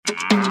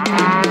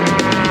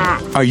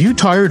Are you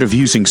tired of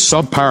using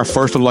subpar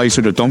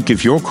fertilizer that don't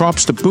give your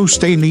crops the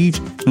boost they need?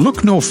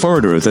 Look no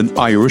further than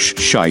Irish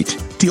Shite,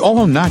 the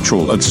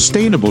all-natural and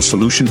sustainable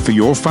solution for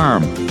your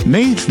farm.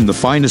 Made from the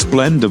finest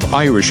blend of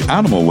Irish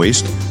animal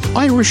waste,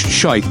 Irish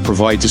Shite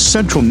provides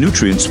essential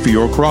nutrients for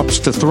your crops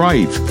to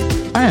thrive.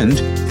 And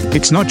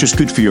it's not just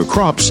good for your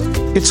crops,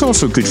 it's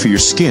also good for your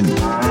skin.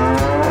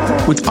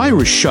 With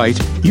Irish Shite,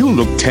 you'll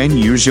look 10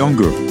 years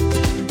younger.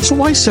 So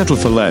why settle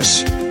for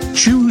less?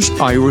 Choose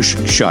Irish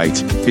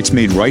Shite. It's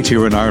made right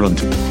here in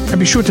Ireland. And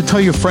be sure to tell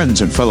your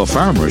friends and fellow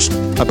farmers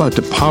about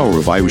the power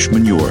of Irish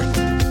manure.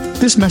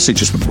 This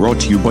message has been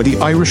brought to you by the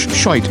Irish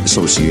Shite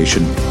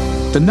Association,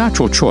 the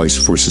natural choice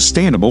for a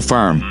sustainable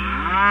farm.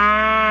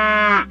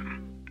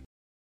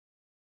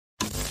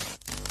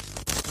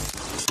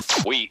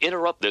 We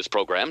interrupt this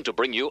program to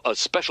bring you a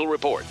special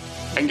report.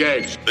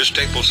 Engage. This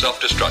tape will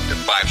self-destruct in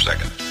 5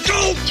 seconds.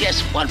 Go!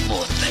 Just one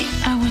more thing.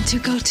 I want to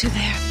go to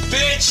there.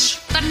 Bitch!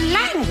 The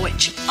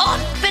language.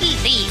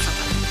 Unbelievable.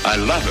 I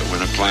love it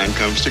when a plan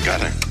comes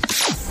together.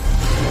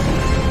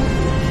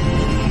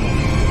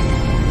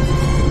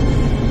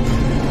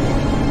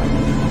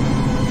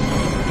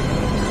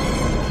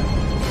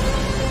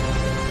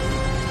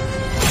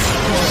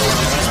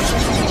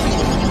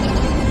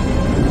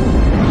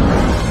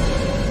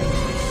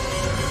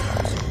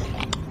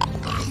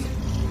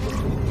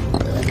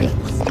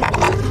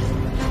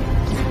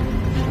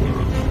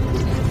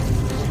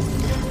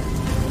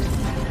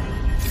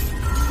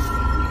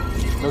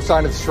 No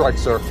sign of the strike,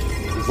 sir.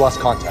 We've lost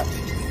contact.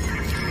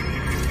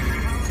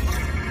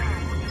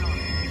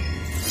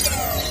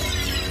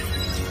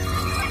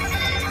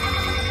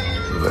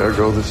 There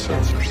go the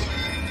sensors.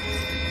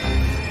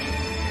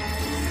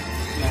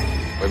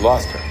 We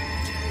lost her.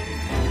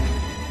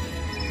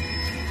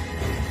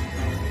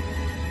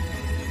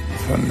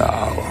 For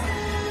now.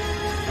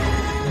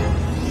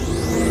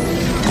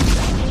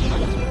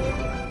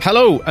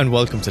 Hello and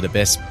welcome to the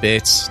Best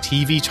Bits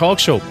TV talk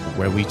show,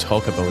 where we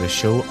talk about a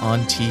show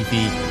on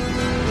TV.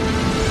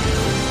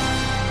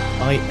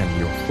 I am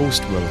your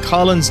host, Will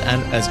Collins,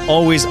 and as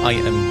always, I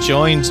am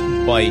joined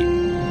by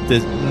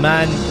the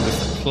man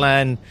with a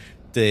plan,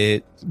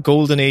 the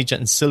Golden Age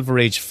and Silver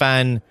Age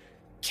fan,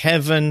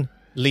 Kevin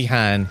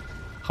Lehan.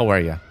 How are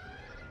you?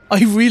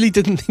 I really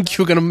didn't think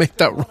you were going to make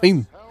that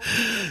rhyme.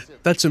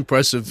 That's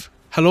impressive.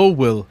 Hello,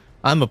 Will.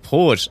 I'm a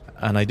poet,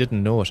 and I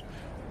didn't know it.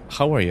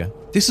 How are you?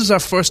 This is our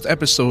first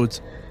episode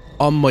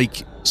on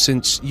mic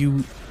since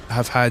you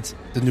have had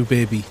the new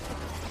baby.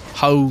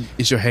 How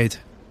is your head?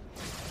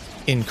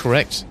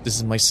 Incorrect. This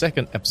is my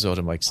second episode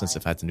on mic since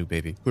I've had the new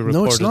baby. We recorded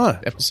No, it's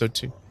not. episode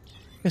 2.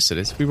 Yes, it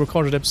is. We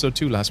recorded episode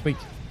 2 last week.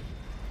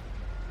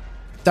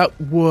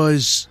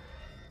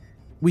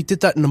 We did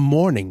that in the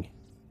morning.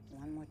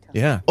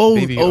 Yeah. Oh,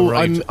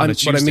 arrived on a what I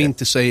Tuesday. mean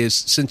to say is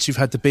since you've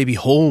had the baby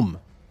home.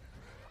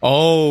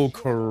 Oh,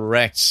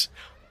 correct.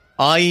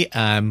 I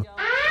am...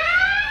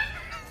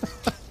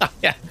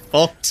 yeah,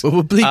 fucked. Well,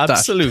 we'll bleep that.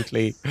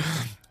 Absolutely.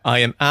 I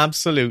am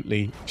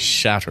absolutely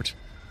shattered.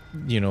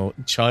 You know,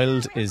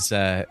 child is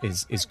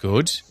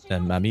good.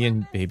 Mammy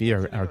and baby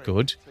are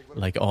good.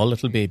 Like all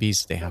little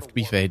babies, they have to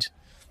be fed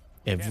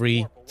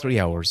every 3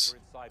 hours,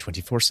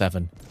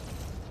 24/7,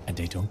 and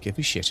they don't give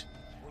a shit.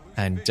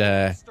 And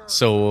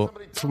so,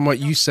 From what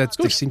you said,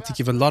 they seem to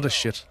give a lot of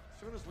shit.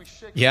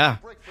 yeah,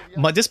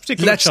 this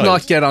particular Let's child,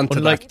 not get onto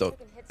that, though.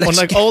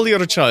 Unlike all the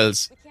other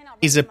childs,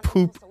 is a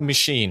poop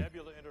machine.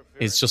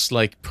 It's just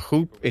like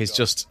poop is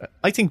just...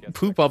 I think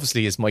poop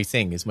obviously is my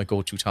thing, is my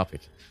go-to topic.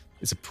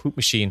 It's a poop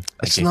machine.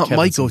 It's not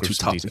my go-to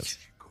topic.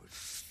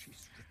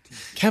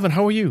 Kevin,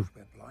 how are you?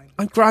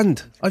 I'm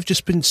grand. I've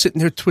just been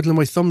sitting here twiddling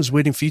my thumbs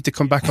waiting for you to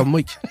come back on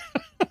mic.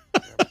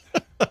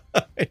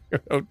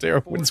 You're out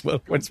there. When's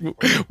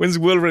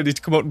Will ready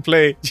to come out and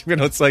play? You've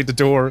been outside the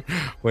door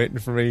waiting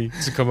for me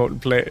to come out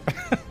and play.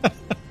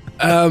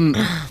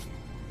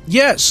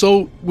 Yeah,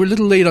 so we're a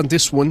little late on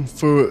this one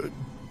for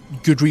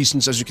good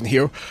reasons, as you can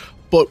hear.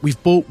 But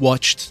we've both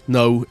watched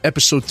now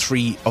episode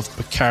 3 of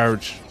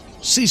Picard,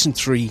 season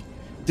 3.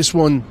 This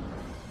one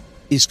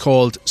is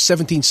called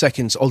 17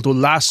 Seconds, although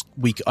last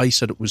week I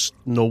said it was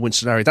No Win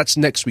Scenario. That's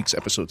next week's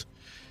episode.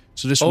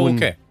 So this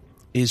one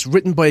is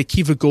written by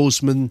Akiva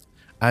Goldsman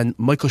and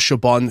Michael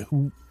Chabon,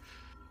 who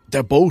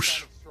they're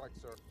both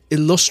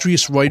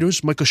illustrious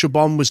writers. Michael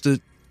Chabon was the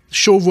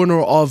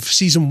showrunner of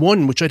season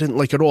 1, which I didn't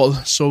like at all.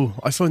 So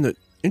I found it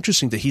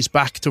interesting that he's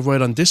back to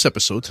write on this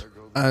episode.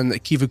 And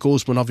Akiva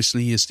Goldsman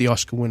obviously is the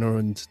Oscar winner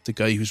and the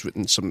guy who's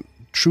written some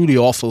truly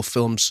awful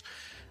films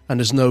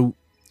and is now,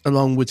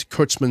 along with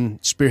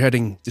Kurtzman,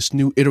 spearheading this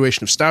new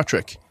iteration of Star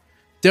Trek.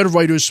 They're the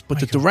writers, but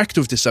the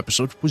director of this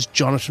episode was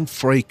Jonathan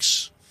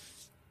Frakes.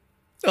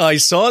 I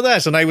saw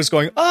that and I was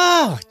going,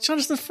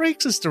 Jonathan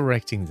Frakes is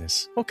directing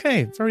this.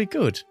 Okay, very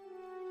good.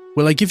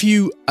 Will I give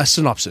you a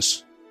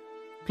synopsis?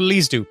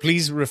 Please do.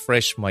 Please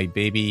refresh my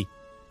baby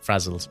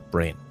frazzled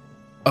brain.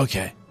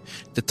 Okay.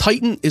 The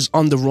Titan is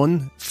on the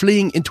run,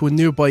 fleeing into a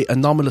nearby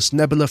anomalous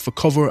nebula for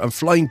cover and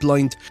flying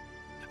blind.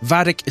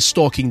 Vadic is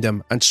stalking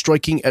them and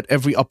striking at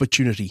every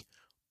opportunity.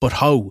 But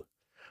how?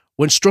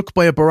 When struck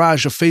by a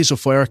barrage of phaser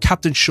fire,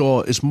 Captain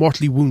Shaw is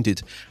mortally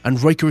wounded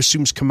and Riker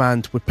assumes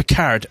command with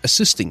Picard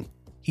assisting.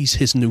 He's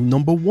his new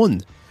number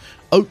one.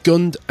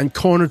 Outgunned and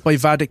cornered by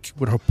Vadic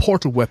with her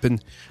portal weapon,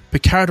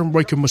 Picard and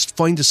Riker must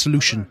find a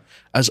solution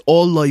as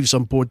all lives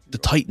on board the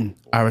Titan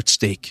are at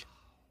stake.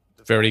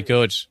 Very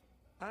good.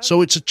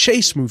 So it's a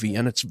chase movie,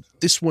 and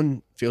this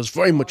one feels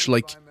very much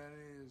like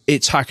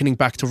it's harkening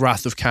back to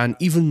Wrath of Khan,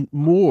 even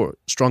more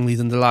strongly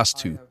than the last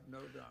two.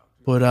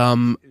 But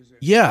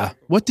yeah,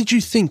 what did you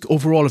think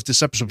overall of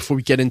this episode before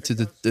we get into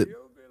the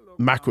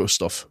macro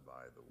stuff?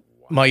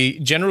 My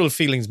general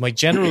feelings, my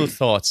general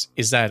thoughts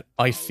is that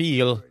I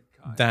feel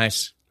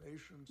that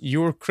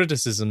your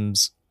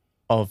criticisms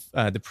of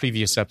the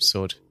previous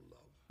episode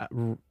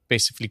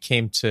basically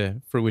came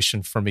to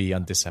fruition for me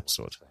on this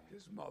episode.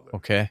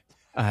 Okay?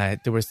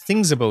 There were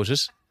things about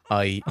it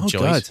I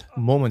enjoyed,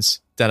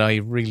 moments that I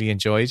really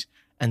enjoyed,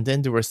 and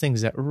then there were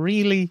things that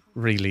really,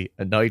 really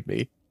annoyed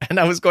me. And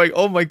I was going,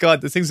 oh my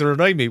God, the things that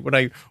annoyed me when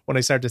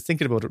I started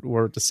thinking about it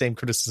were the same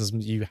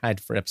criticisms you had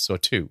for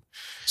episode 2.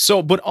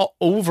 So, but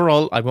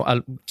overall,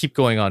 I'll keep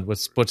going on.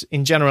 But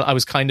in general, I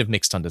was kind of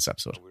mixed on this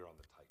episode.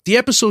 The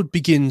episode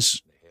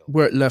begins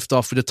where it left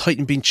off with the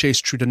Titan being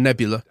chased through the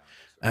nebula.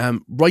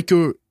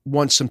 Riker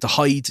wants him to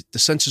hide. The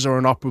sensors are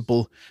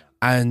inoperable,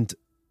 and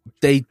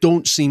they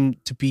don't seem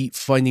to be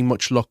finding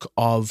much luck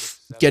of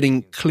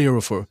getting clear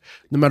of her.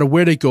 No matter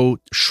where they go,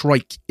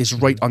 Shrike is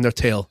right on their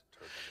tail.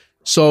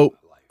 So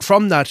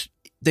from that,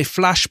 they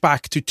flash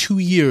back to 2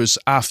 years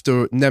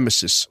after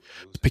Nemesis,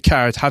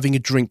 Picard having a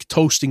drink,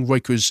 toasting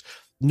Riker's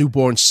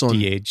newborn son.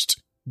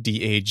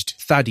 De-aged.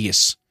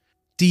 Thaddeus.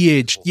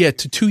 De-aged, yeah,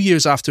 to 2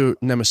 years after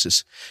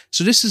Nemesis.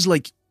 So this is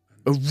like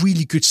a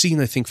really good scene,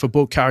 I think, for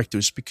both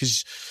characters,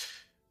 because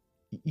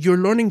you're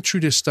learning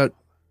through this that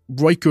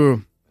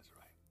Riker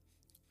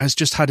has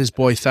just had his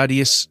boy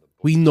Thaddeus.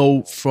 We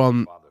know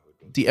from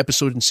the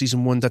episode in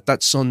season 1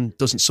 that son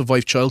doesn't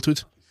survive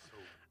childhood.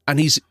 And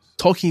he's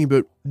talking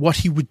about what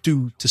he would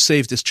do to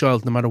save this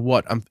child no matter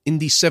what. And in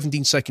these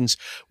 17 seconds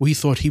where he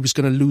thought he was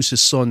going to lose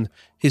his son,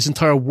 his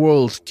entire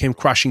world came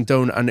crashing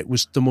down, and it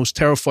was the most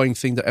terrifying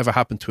thing that ever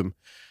happened to him.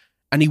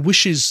 And he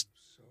wishes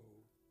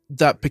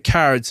that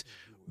Picard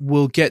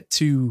will get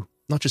to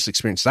not just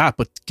experience that,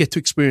 but get to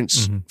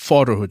experience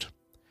fatherhood.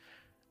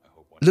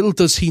 Little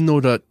does he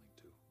know that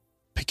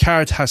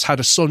Picard has had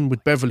a son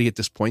with Beverly at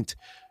this point.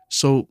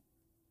 So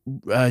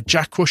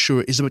Jack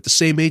Crusher is about the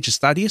same age as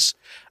Thaddeus,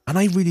 and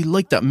I really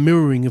like that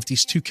mirroring of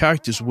these two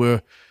characters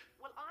where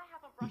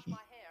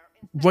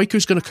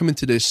Riker's going to come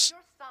into this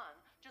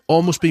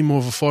almost being more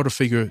of a father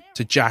figure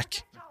to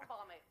Jack,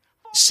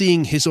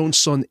 seeing his own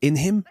son in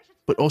him,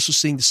 but also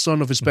seeing the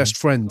son of his best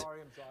friend,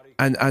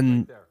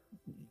 and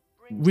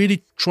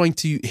really trying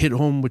to hit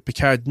home with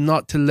Picard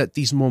not to let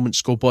these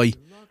moments go by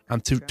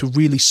and to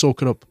really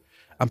soak it up.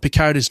 And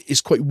Picard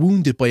is quite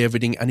wounded by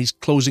everything, and he's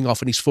closing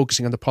off and he's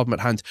focusing on the problem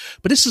at hand.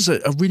 But this is a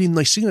really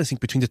nice scene, I think,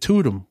 between the two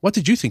of them. What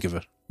did you think of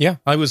it? Yeah,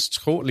 I was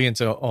totally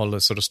into all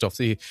this sort of stuff.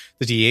 The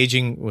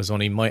de-aging was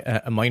only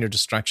a minor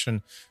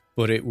distraction,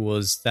 but it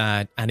was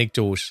that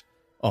anecdote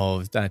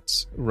of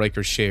that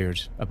Riker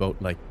shared about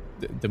like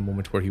the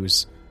moment where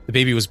the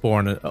baby was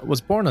born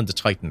on the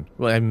Titan.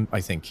 Well,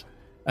 I think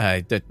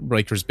that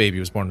Riker's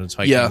baby was born on the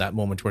Titan. Yeah. That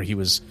moment where he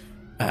was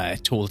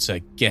told to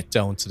get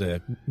down to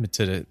the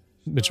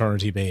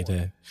maternity bay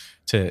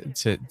to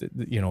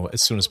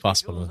as soon as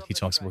possible. And he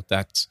talks about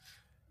that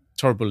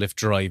turbo lift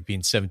drive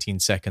being 17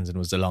 seconds and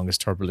was the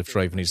longest turbo lift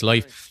drive in his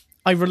life.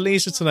 I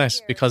related to that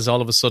because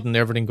all of a sudden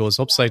everything goes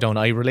upside down.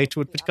 I relate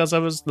to it because I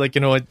was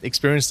I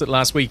experienced it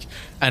last week,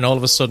 and all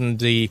of a sudden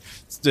the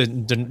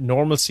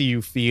normalcy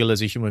you feel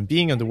as a human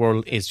being in the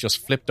world is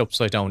just flipped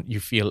upside down. You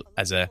feel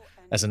as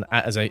an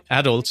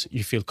adult,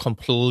 you feel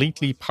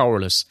completely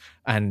powerless,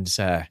 and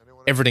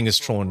everything's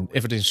thrown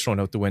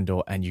out the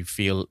window, and you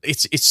feel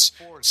it's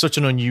such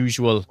an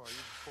unusual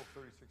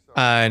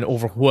and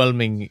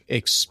overwhelming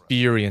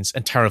experience,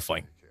 and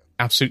terrifying,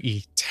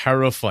 absolutely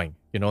terrifying.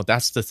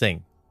 That's the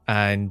thing,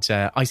 and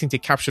I think they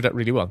captured that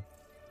really well.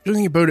 The other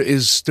thing about it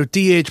is they're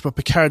de-aged, but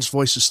Picard's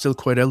voice is still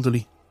quite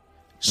elderly.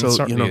 So it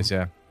certainly is,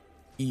 yeah.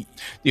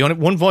 The only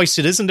one voice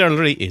it isn't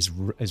elderly is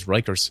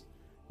Riker's.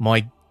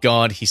 My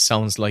God, he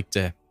sounds like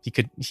they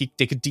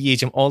could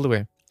de-age him all the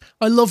way.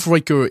 I love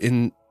Riker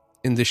in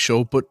this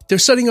show, but they're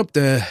setting up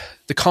the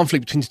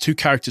conflict between the two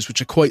characters,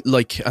 which I quite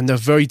like, and they're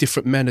very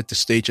different men at this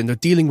stage, and they're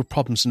dealing with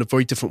problems in a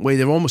very different way.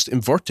 They're almost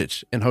inverted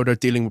in how they're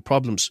dealing with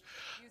problems.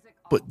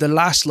 But the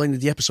last line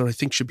of the episode, I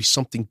think, should be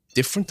something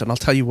different, and I'll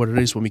tell you what it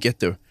is when we get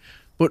there.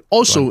 But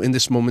also in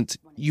this moment,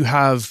 you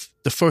have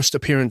the first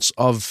appearance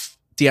of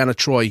Deanna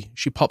Troi.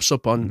 She pops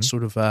up on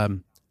sort of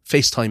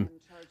FaceTime,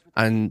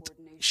 and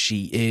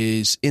she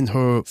is in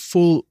her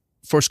full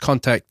first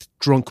contact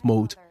drunk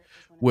mode,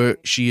 where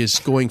she is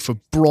going for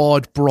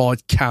broad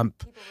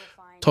camp,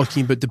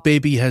 talking about the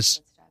baby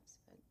has...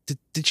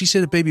 Did she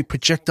say the baby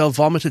projectile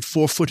vomited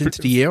 4 foot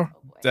into the air?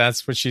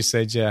 That's what she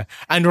said, yeah.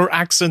 And her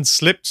accent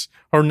slipped.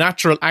 Her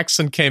natural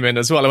accent came in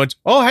as well. I went,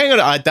 oh, hang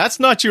on, that's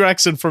not your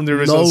accent from the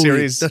original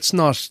series. That's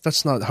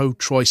not how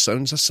Troy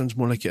sounds. That sounds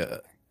more like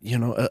a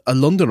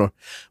Londoner.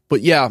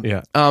 But yeah.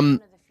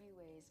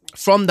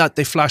 From that,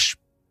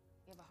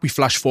 we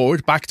flash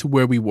forward back to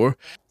where we were.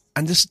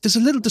 And there's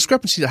a little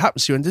discrepancy that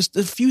happens here. And there's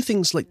a few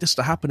things like this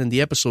that happen in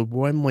the episode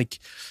where I'm like,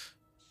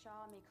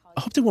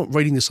 I hope they weren't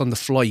writing this on the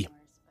fly.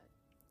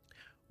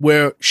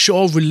 Where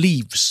Shaw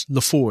relieves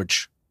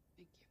LaForge.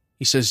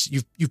 He says,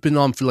 you've been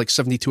on for like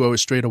 72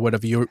 hours straight or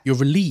whatever. You're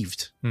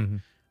relieved. Mm-hmm.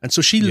 And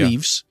so she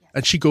leaves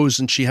and she goes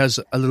and she has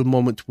a little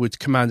moment with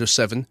Commander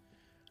Seven.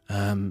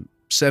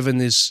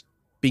 Seven is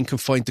being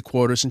confined to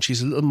quarters and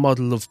she's a little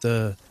model of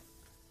the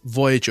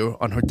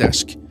Voyager on her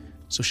desk.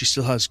 So she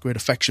still has great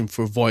affection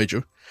for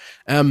Voyager.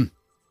 But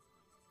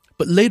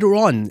later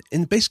on,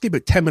 in basically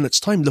about 10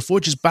 minutes' time,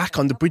 LaForge is back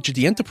on the bridge of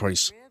the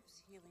Enterprise.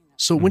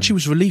 So when she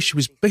was relieved, she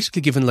was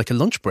basically given like a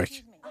lunch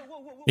break.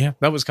 Yeah,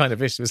 that was kind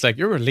of it. It was like,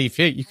 you're relieved.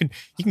 Yeah, you can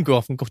go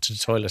off and go to the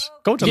toilet.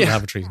 Go to the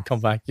lavatory and come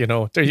back. There you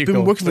go. You've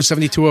been working for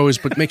 72 hours,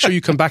 but make sure you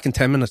come back in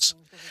 10 minutes.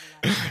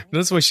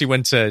 That's why she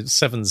went to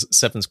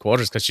Seven's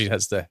quarters, because she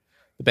has the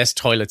best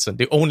toilets and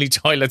the only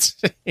toilets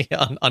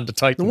on the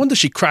Titan. No wonder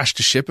she crashed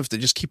the ship if they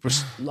just keep her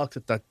locked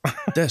at that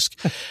desk.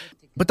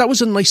 But that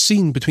was a nice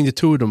scene between the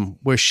two of them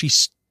where she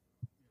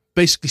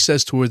basically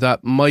says to her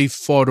that my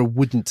father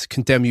wouldn't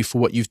condemn you for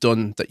what you've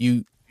done, that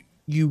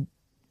you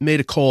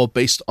made a call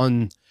based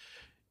on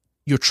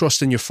your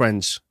trust in your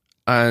friends,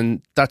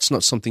 and that's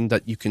not something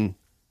that you can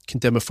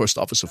condemn a first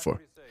officer for.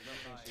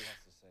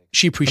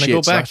 She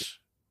appreciates that.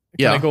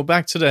 Can I go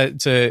back to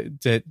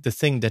the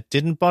thing that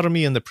didn't bother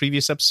me in the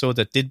previous episode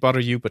that did bother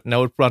you, but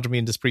now it bothered me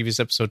in this previous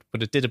episode,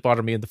 but it did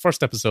bother me in the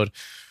first episode?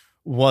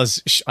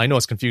 I know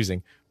it's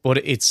confusing, but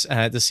it's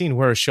the scene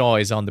where Shaw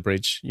is on the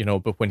bridge,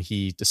 but when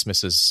he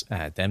dismisses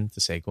them to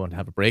say go and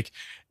have a break,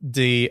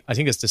 I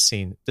think it's the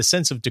scene, the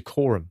sense of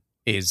decorum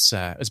is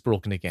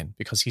broken again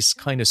because he's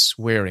kind of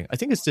swearing. I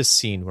think it's this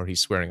scene where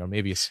he's swearing, or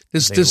maybe it's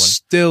there's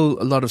still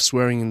a lot of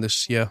swearing in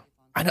this, yeah.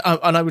 And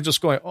I was just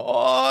going,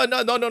 oh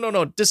no!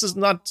 This is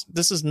not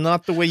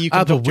the way you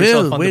conduct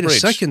yourself on the bridge. Wait a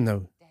second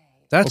though.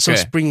 That's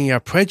us bringing our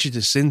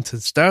prejudice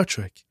into Star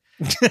Trek.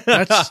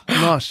 That's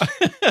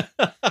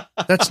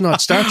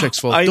not Star Trek's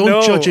fault.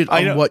 Don't judge it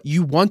on what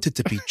you want it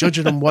to be. Judge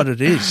it on what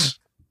it is.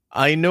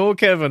 I know,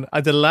 Kevin.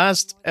 At the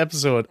last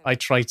episode, I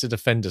tried to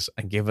defend it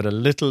and give it a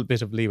little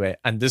bit of leeway.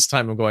 And this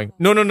time I'm going,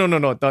 no.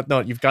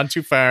 You've gone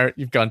too far.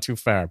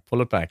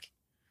 Pull it back.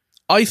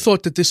 I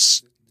thought that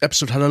this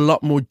episode had a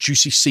lot more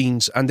juicy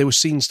scenes, and there were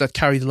scenes that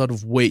carried a lot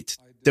of weight.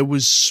 There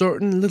was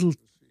certain little...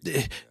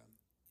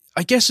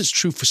 I guess it's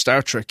true for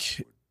Star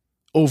Trek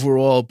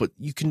overall, but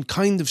you can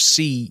kind of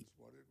see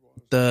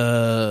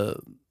the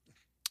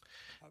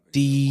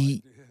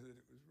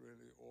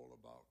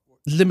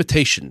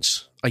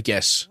limitations, I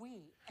guess.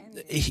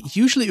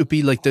 Usually it would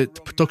be like the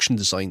production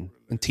design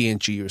in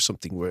TNG or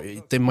something where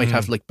they might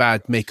have like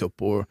bad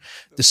makeup or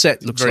the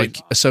set looks like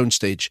a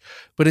soundstage.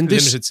 But in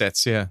this... Limited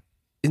sets, yeah.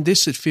 In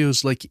this, it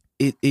feels like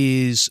it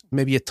is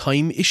maybe a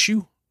time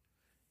issue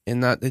in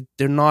that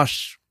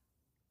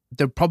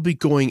they're probably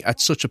going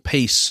at such a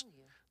pace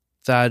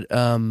that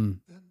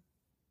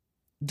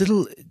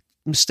little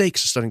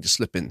mistakes are starting to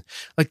slip in.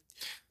 Like,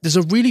 there's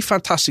a really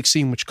fantastic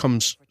scene which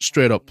comes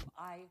straight up,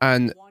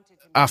 and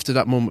after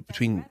that moment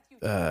between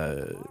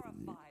Crash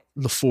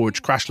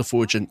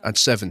LaForge and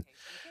Seven,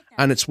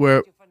 and it's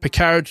where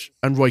Picard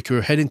and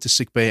Riker head into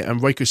sickbay,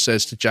 and Riker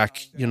says to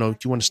Jack, do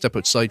you want to step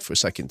outside for a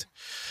second?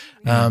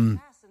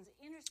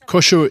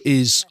 Crusher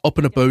is up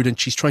and about, and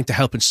she's trying to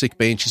help in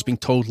sickbay, and she's being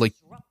told, like,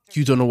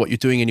 you don't know what you're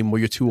doing anymore,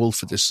 you're too old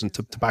for this, and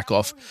to back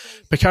off.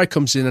 Picard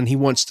comes in, and he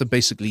wants to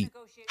basically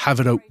have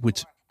it out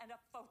with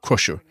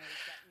Crusher.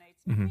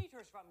 Mm-hmm.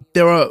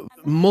 There are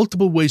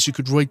multiple ways you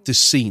could write this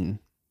scene,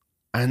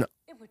 and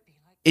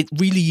it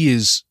really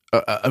is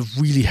a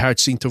really hard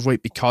scene to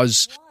write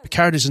because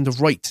Picard is in the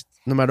right,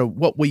 no matter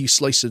what way you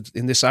slice it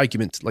in this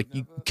argument. Like,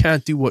 you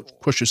can't do what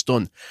Crusher's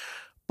done.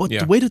 But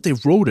the way that they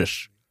wrote it,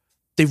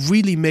 they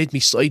really made me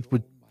side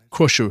with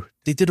Crusher.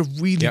 They did a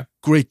really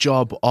great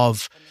job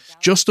of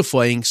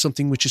justifying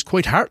something which is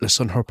quite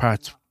heartless on her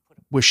part,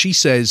 where she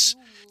says,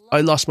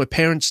 I lost my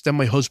parents, then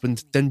my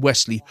husband, then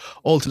Wesley,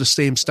 all to the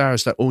same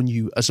stars that own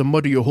you. As a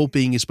mother, your whole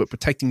being is about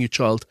protecting your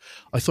child.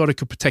 I thought I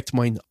could protect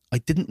mine. I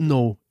didn't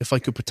know if I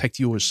could protect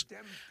yours.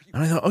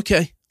 And I thought,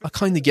 okay, I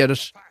kind of get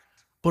it.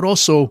 But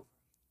also,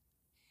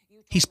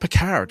 he's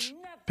Picard.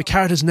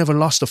 Picard has never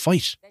lost a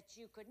fight.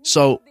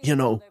 So,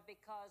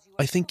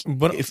 I think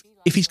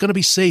if he's going to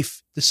be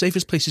safe, the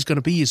safest place he's going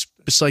to be is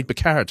beside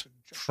Picard.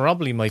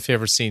 Probably my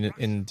favorite scene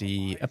in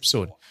the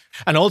episode.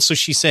 And also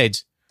she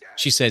says,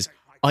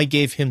 I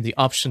gave him the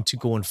option to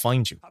go and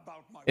find you.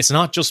 It's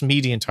not just me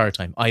the entire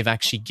time. I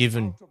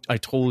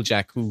told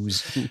Jack who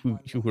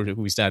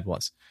his dad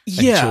was. And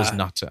he chose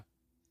not to.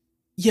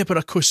 Yeah, but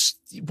of course,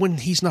 when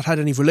he's not had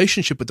any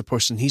relationship with the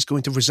person, he's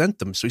going to resent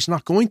them. So he's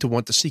not going to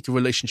want to seek a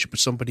relationship with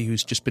somebody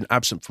who's just been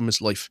absent from his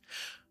life.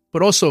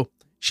 But also,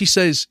 she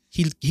says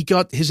he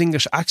got his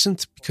English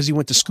accent because he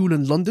went to school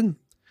in London.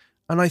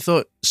 And I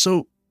thought,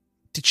 so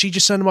did she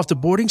just send him off to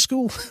boarding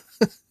school?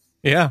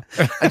 Yeah.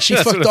 And she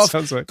fucked off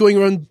going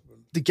around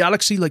the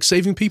galaxy, like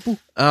saving people.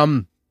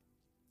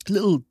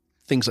 Little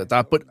things like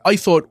that. But I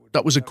thought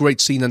that was a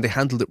great scene and they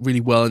handled it really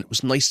well. And it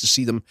was nice to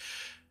see them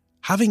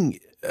having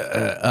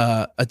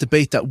a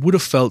debate that would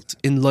have felt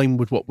in line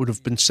with what would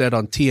have been said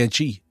on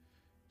TNG.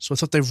 So I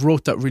thought they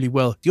wrote that really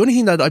well. The only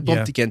thing that I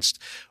bumped against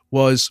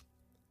was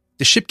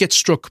the ship gets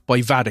struck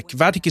by Vadic.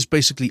 Vadic is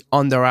basically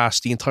on their ass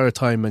the entire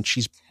time and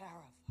she's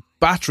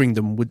battering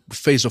them with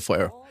phaser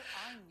fire.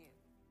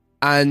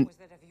 And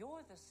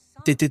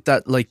they did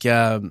that like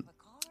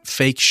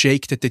fake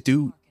shake that they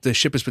do. The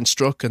ship has been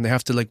struck and they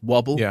have to like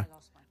wobble. Yeah.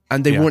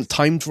 And they weren't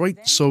timed right.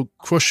 So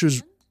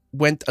Crushers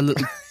went a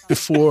little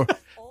before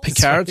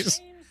Picard.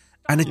 Nice.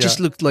 And it just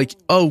looked like,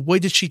 oh, why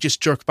did she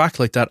just jerk back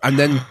like that? And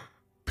then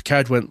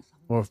Picard went,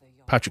 or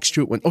Patrick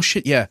Stewart went, oh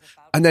shit, yeah.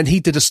 And then he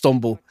did a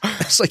stumble.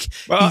 It's like,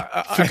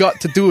 he forgot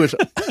to do it.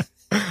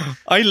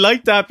 I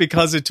like that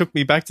because it took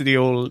me back to the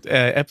old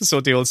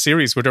episode, the old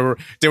series, where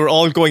they were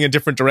all going in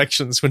different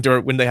directions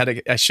when they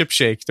had a ship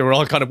shake. They were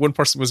all kind of, one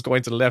person was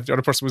going to the left, the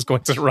other person was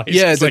going to the right.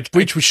 Yeah, the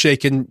bridge was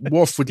shaking.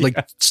 Worf would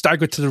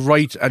stagger to the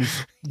right, and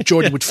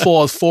Jordan would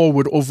fall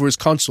forward over his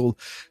console.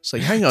 It's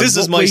like, hang on, this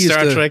is my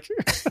Star Trek.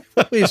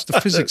 What way is the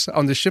physics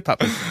on the ship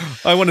happening?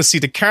 I want to see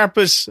the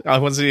carpet. I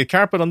want to see the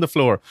carpet on the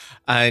floor,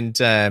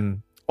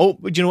 and.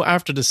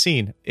 After the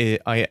scene,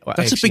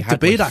 that's a big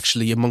debate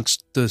actually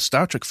amongst the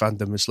Star Trek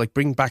fandom. It's like,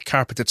 bring back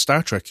carpeted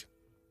Star Trek.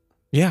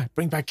 Yeah,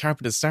 bring back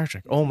carpeted Star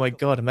Trek. Oh my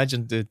God,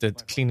 imagine the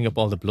cleaning up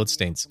all the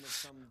bloodstains.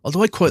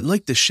 Although I quite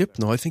like this ship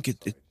now. I think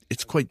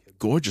it's quite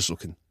gorgeous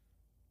looking.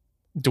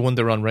 The one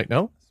they're on right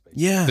now?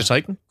 Yeah. The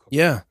Titan?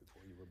 Yeah.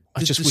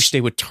 I just wish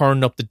they would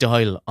turn up the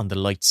dial on the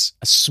lights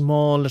a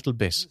small little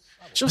bit.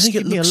 Just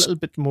give me a little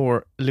bit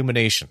more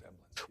illumination.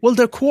 Well,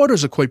 their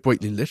quarters are quite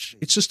brightly lit.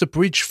 It's just the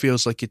bridge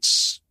feels like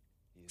it's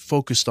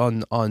focused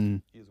on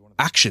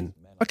action.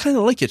 I kind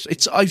of like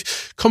it.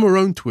 I've come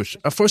around to it.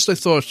 At first I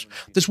thought,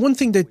 there's one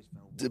thing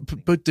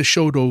about the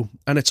show though,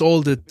 and it's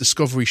all the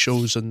Discovery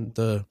shows and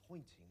the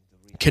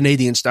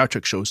Canadian Star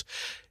Trek shows,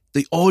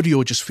 the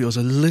audio just feels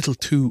a little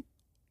too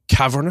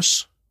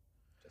cavernous,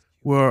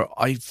 where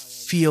I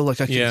feel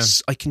like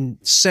I can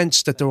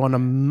sense that they're on a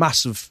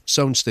massive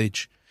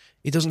soundstage.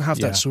 It doesn't have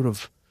that sort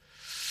of...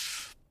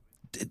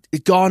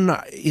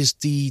 Gone is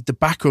the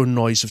background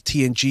noise of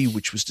TNG,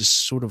 which was this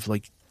sort of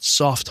like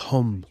soft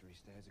hum.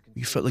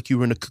 You felt like you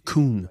were in a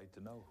cocoon.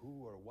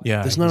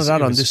 Yeah, there's none of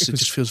that on this. It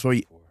just feels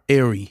very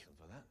airy.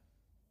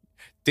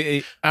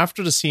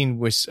 After the scene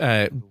with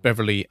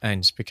Beverly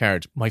and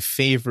Picard, my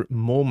favorite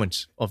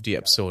moment of the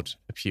episode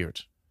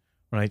appeared.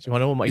 Right, you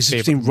want to know what my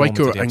favorite moment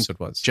of the episode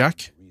was?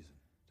 Jack,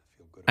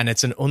 and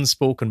it's an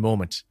unspoken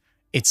moment.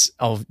 It's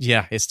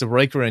the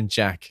Riker and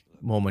Jack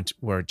moment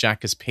where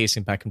Jack is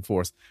pacing back and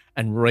forth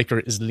and Riker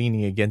is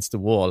leaning against the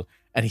wall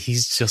and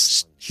he's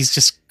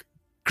just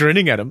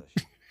grinning at him.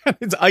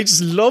 I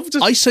just loved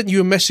it. I sent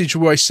you a message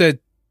where I said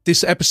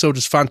this episode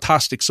is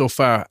fantastic so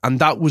far, and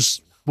that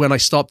was when I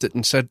stopped it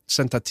and sent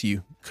that to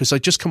you, because I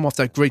just come off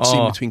that great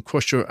scene between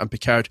Crusher and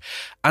Picard,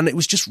 and it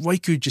was just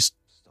Riker,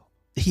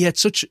 he had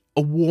such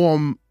a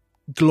warm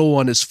glow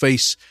on his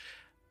face.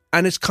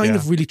 And it's kind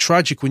of really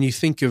tragic when you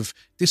think of,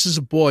 this is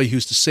a boy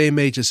who's the same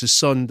age as his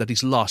son that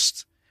he's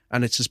lost,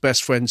 and it's his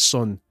best friend's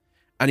son.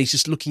 And he's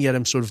just looking at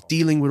him sort of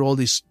dealing with all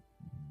this,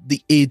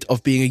 the id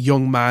of being a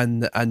young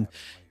man, and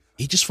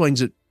he just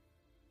finds it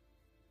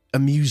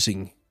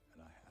amusing.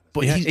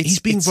 But he's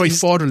being very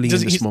fatherly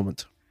in this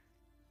moment.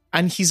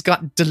 And he's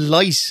got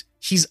delight.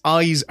 His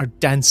eyes are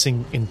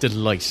dancing in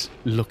delight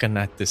looking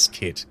at this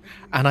kid.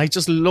 And I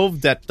just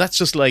love that. That's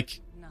just like...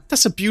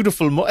 That's a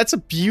beautiful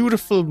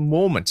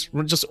moment,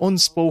 just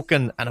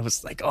unspoken. And I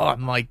was like, oh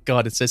my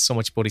God, it says so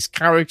much about his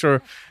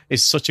character.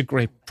 Is such a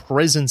great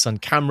presence on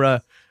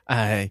camera,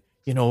 and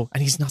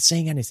he's not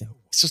saying anything.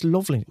 It's just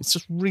lovely. It's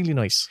just really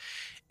nice.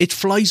 It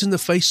flies in the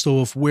face, though,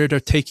 of where they're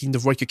taking the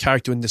Riker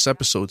character in this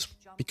episode,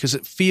 because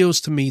it feels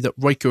to me that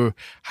Riker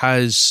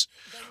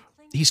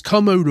he's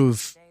come out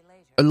of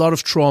a lot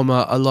of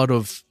trauma, a lot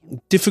of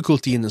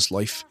difficulty in his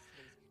life,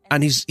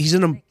 and he's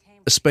in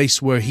a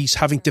space where he's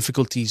having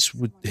difficulties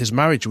with his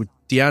marriage with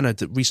Deanna.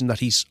 The reason that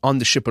he's on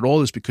the ship at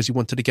all is because he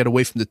wanted to get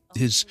away from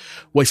his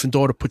wife and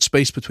daughter, put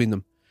space between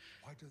them.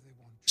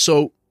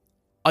 So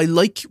I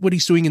like what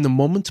he's doing in the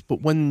moment,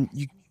 but when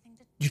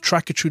you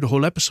track it through the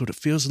whole episode, it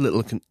feels a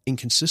little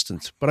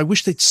inconsistent. But I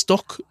wish they'd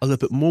stuck a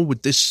little bit more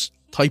with this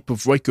type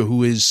of Riker,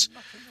 he's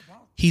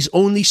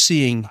only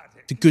seeing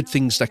the good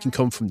things that can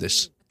come from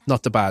this,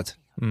 not the bad.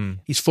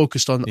 He's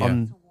focused on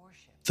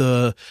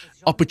the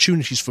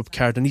opportunities for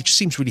Picard, and he just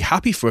seems really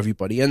happy for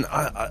everybody. And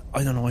I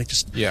don't know, I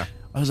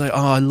was like,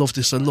 I love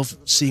this. I love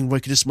seeing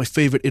Riker. This is my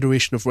favourite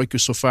iteration of Riker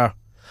so far.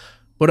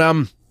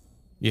 But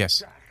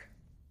yes,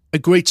 a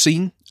great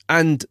scene,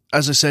 and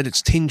as I said,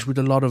 it's tinged with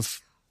a lot of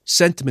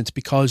sentiment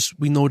because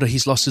we know that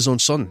he's lost his own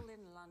son.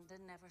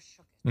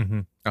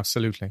 Mm-hmm.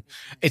 Absolutely.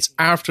 It's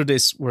after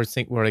this where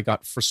I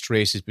got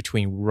frustrated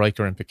between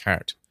Riker and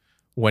Picard,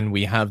 when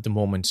we have the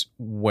moment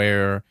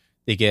where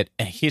they get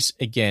a hit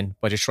again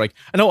by the Shrike.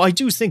 I know, I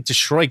do think the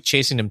Shrike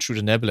chasing them through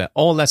the nebula,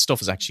 all that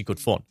stuff is actually good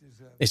fun.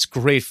 It's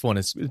great fun.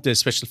 The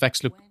special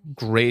effects look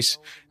great.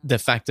 The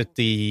fact that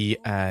the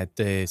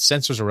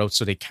sensors are out,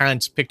 so they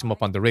can't pick them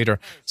up on the radar.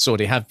 So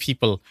they have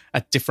people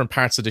at different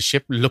parts of the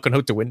ship looking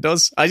out the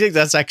windows. I think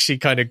that's actually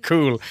kind of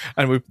cool.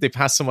 And they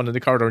pass someone in the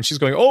corridor, and she's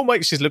going, "Oh my!"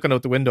 She's looking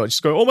out the window, and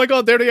she's going, "Oh my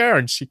God, there they are!"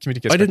 And she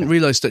communicates. I didn't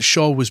realize that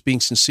Shaw was being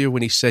sincere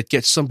when he said,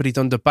 "Get somebody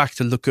down the back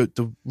to look out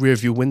the rear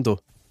view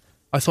window."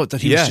 I thought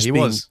that he was just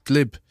being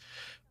glib.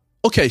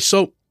 Okay,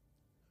 so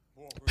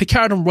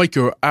Picard and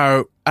Riker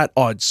are at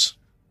odds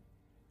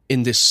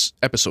in this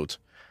episode.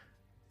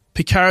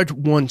 Picard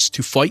wants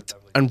to fight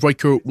and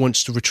Riker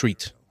wants to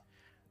retreat.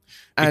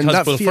 And because,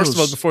 that well, feels, first of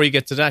all, before you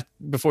get to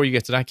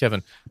that,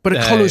 Kevin. But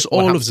it colours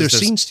all of their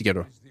scenes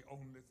together.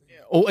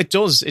 Oh, it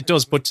does.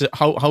 But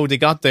how they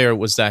got there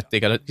was that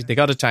they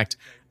got attacked,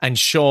 and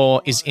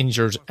Shaw is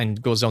injured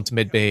and goes down to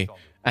mid-bay,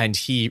 and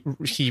he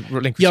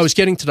relinquishes. Yeah, I was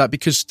getting to that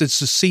because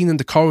there's a scene in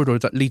the corridor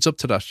that leads up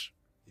to that.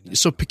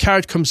 So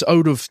Picard comes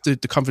out of the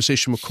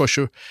conversation with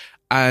Crusher,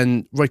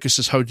 and Riker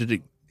says, "How did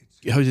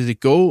it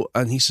go?"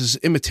 And he says,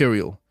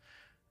 "Immaterial."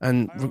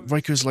 And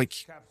Riker's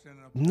like,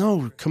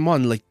 "No, come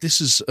on, like,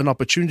 this is an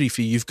opportunity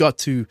for you. You've got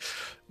to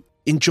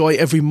enjoy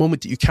every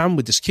moment that you can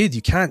with this kid.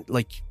 You can't,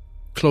 like,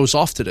 close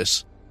off to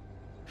this."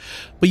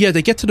 But yeah,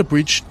 they get to the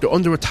bridge. They're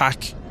under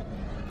attack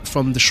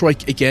from the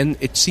Shrike again.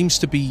 It seems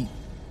to be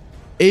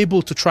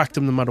able to track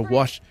them no matter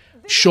what.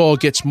 Shaw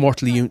gets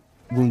mortally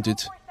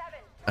wounded,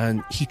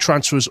 and he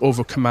transfers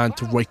over command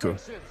to Riker,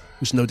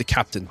 who's now the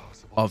captain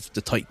of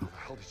the Titan.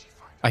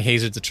 I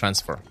hated the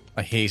transfer.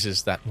 I hated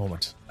that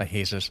moment. I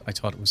hated it. I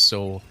thought it was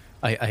so...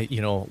 I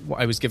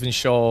was giving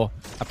Shaw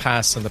a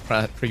pass on the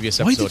previous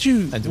episode. Why did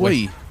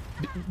you...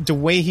 The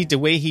way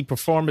he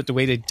performed it, the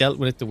way they dealt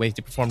with it, the way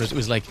they performed it, it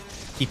was like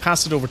he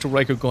passed it over to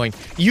Riker going,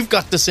 "You've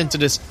got us into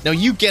this, now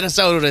you get us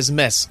out of this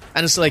mess."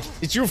 And it's like,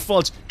 it's your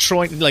fault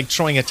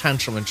throwing a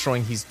tantrum and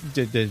throwing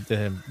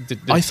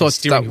I thought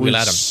steering that wheel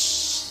at him.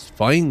 was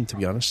fine, to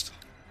be honest.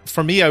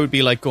 For me, I would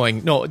be like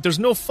going, "No, there's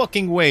no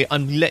fucking way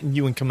I'm letting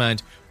you in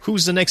command.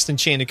 Who's the next in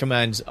chain of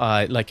command?"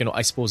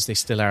 I suppose they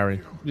still are.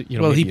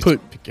 Well, he put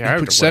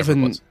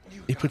seven.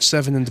 He put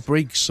 7 in the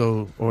brig,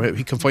 or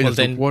he confined it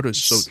to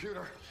waters. So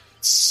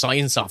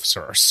science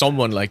officer or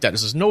someone like that.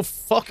 There's no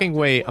fucking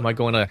way am I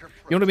going to...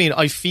 You know what I mean?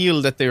 I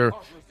feel that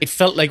it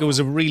felt like it was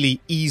a really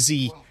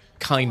easy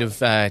kind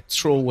of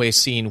throwaway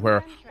scene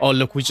where, oh,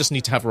 look, we just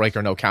need to have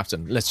Riker now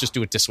captain. Let's just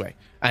do it this way.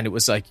 And it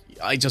was like,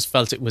 I just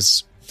felt it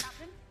was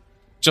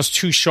just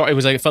too short.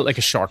 It felt like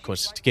a shortcut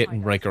to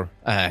getting Riker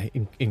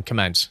in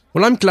command.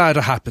 Well, I'm glad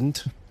it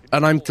happened.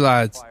 And I'm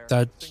glad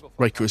that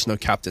Riker is now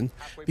captain,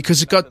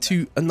 because it got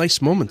to a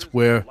nice moment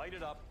where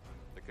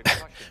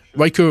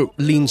Riker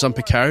leans on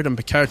Picard, and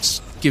Picard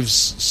gives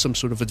some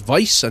sort of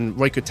advice, and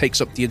Riker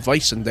takes up the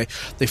advice, and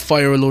they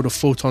fire a load of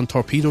photon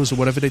torpedoes or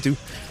whatever they do,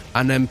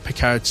 and then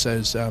Picard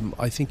says,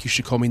 "I think you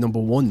should call me number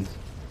 1."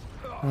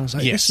 And I was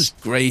like, yes. This is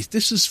great.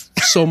 This is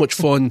so much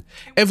fun.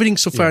 Everything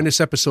so far in this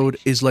episode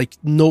is like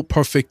no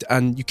perfect,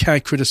 and you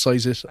can't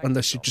criticize it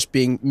unless you're just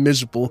being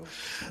miserable.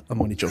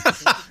 I'm only joking.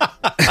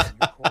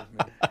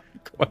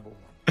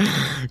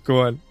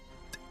 Go on.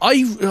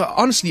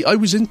 Honestly, I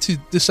was into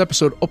this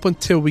episode up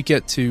until we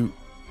get to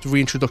the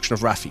reintroduction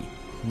of Raffi.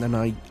 And then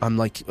I'm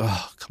like,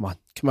 oh, come on.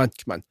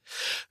 But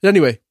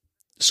anyway,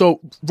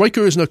 so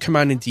Riker is now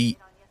commanding the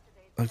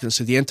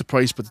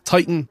Enterprise, but the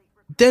Titan.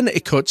 Then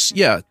it cuts,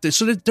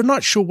 so they're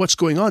not sure what's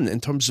going on in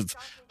terms of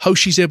how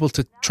she's able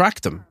to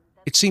track them.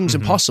 It seems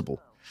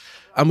impossible.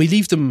 And we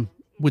leave them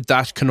with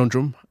that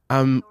conundrum.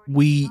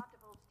 We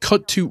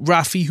cut to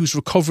Raffi, who's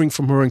recovering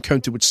from her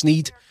encounter with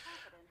Sneed.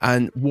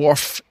 And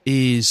Worf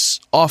is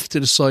off to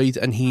the side,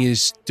 and he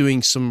is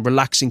doing some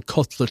relaxing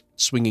cutlet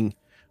swinging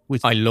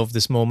with. I love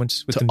this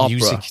moment with the opera.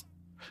 Music.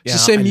 It's the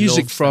same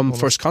music from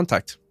First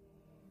Contact.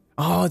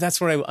 Oh, that's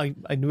where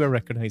I knew I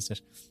recognised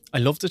it. I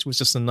loved it. It was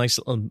just a nice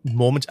little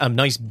moment, a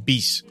nice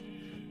beat.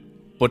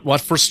 But what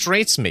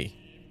frustrates me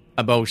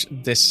about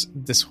this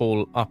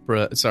whole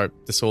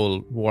this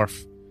whole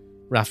Worf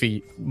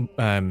Raffi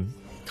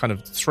kind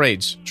of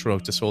thread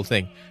throughout this whole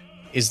thing,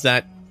 is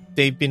that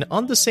they've been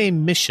on the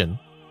same mission.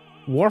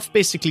 Worf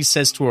basically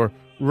says to her,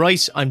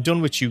 "Right, I'm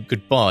done with you,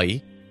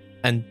 goodbye,"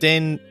 and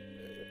then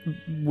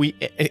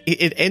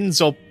it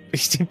ends up,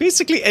 they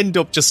basically end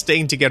up just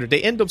staying together.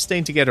 They end up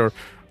staying together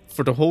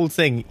for the whole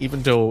thing,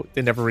 even though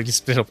they never really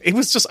split up. It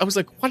was just, I was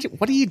like,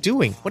 what are you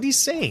doing? What are you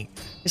saying?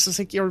 It's just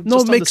like, you're no,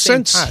 just it makes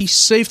sense. Path. He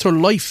saved her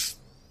life.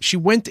 She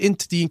went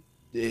into the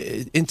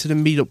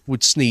meetup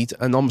with Sneed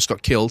and almost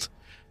got killed.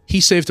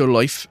 He saved her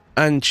life,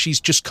 and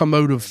she's just come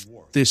out of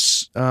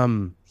this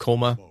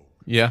coma.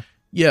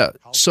 Yeah,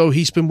 so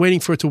he's been waiting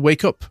for her to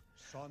wake up.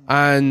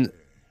 And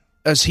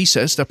as he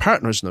says, they're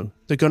partners now.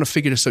 They're going to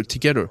figure this out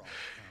together.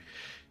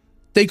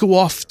 They go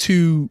off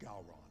to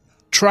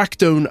track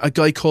down a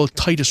guy called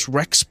Titus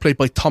Rex, played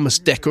by Thomas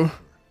Dekker,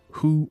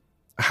 who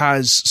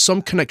has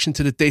some connection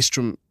to the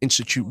Daystrom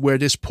Institute, where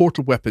this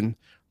portal weapon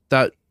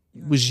that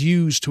was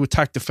used to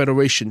attack the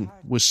Federation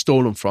was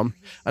stolen from.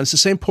 And it's the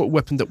same portal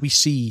weapon that we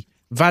see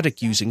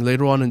Vatic using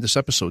later on in this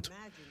episode.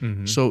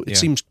 Mm-hmm. So it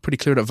seems pretty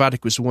clear that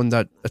Vatic was the one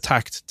that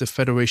attacked the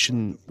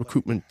Federation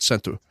Recruitment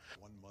Center.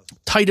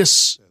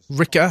 Titus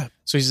Ricca.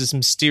 So he's this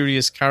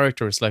mysterious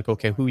character. It's like,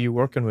 okay, who are you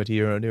working with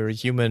here? They're a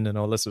human and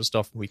all this sort of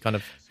stuff. We kind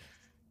of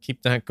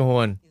keep that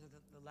going.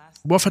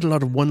 Worf had a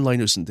lot of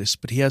one-liners in this,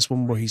 but he has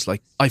one where he's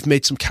like, I've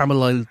made some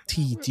chamomile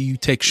tea. Do you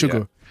take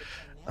sugar?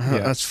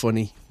 That's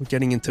funny. We're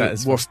getting into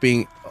Worf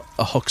being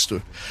a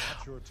huckster.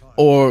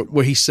 Or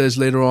where he says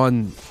later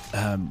on,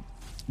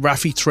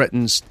 Raffi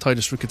threatens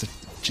Titus Ricca that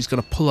she's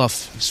going to pull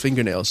off his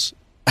fingernails.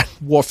 And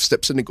Worf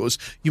steps in and goes,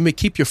 you may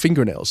keep your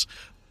fingernails.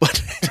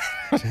 But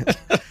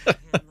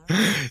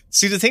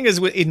see, the thing is,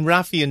 in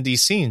Raffi and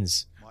these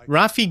scenes,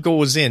 Raffi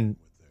goes in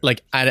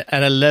like at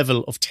a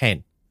level of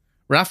 10.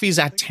 Raffi's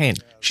at 10.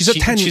 She's at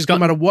 10 no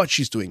matter what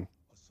she's doing.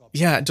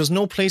 Yeah, there's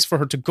no place for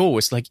her to go.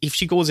 It's like, if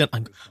she goes in,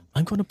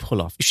 I'm going to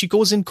pull off. If she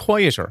goes in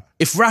quieter.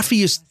 If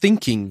Raffi is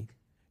thinking,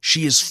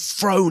 she is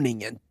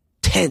frowning and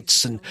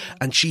tense and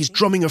she's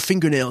drumming her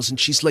fingernails and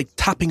she's like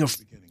tapping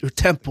her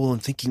temple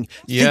and thinking,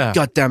 think,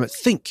 goddammit,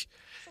 think.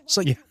 It's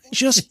like,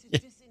 just...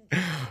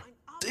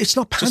 It's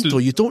not panto.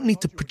 You don't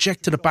need to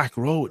project to the back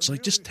row. It's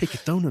like, just take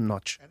it down a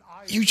notch.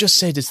 You just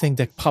said this thing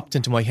that popped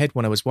into my head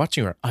when I was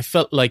watching her. I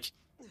felt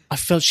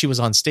she was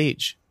on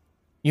stage.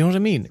 You know what I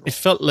mean? It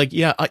felt like,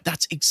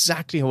 that's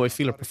exactly how I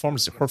feel her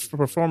performance. Her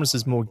performance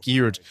is more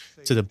geared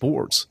to the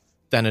boards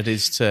than it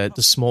is to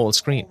the small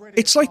screen.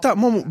 It's like that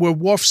moment where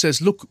Worf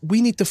says, look,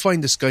 we need to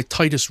find this guy,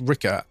 Titus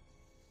Ricca.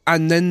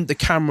 And then the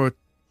camera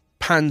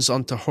pans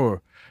onto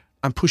her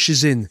and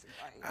pushes in.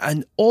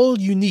 And all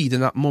you need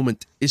in that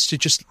moment is to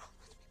just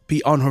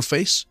be on her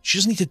face. She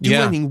doesn't need to do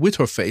anything with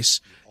her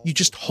face. You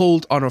just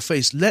hold on her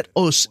face. Let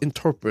us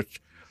interpret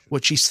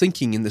what she's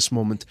thinking in this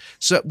moment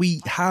so that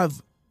we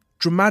have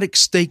dramatic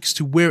stakes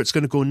to where it's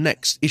going to go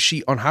next. Is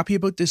she unhappy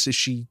about this? Is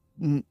she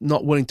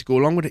not willing to go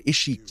along with it? Is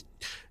she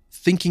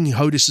thinking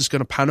how this is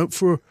going to pan out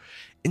for her?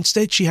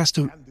 Instead, she has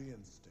to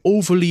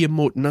overly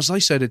emote. And as I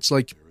said, it's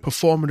like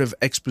performative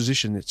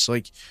exposition. It's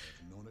like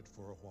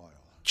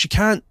she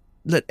can't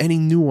let any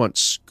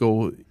nuance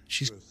go.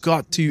 She's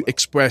got to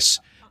express,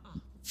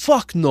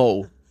 fuck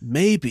no,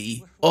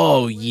 maybe,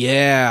 oh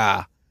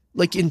yeah.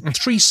 Like in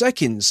 3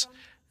 seconds.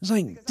 It's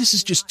like, this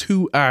is just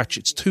too arch.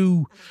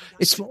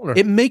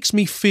 It makes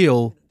me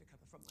feel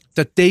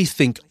that they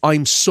think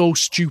I'm so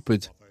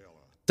stupid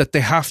that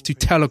they have to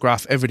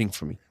telegraph everything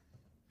for me.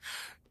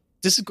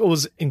 This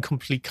goes in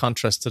complete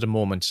contrast to the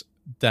moment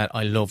that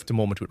I love, the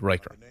moment with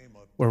Riker,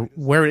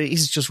 where it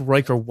is just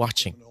Riker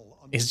watching.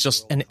 It's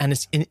just,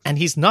 and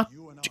he's not,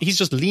 he's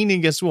just leaning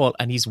against the wall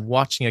and he's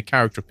watching a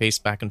character pace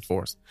back and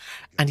forth.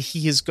 And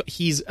he's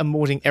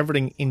emoting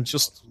everything in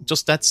just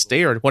that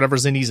stare,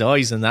 whatever's in his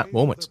eyes in that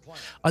moment.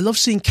 I love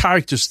seeing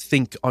characters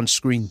think on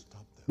screen.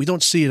 We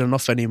don't see it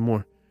enough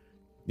anymore.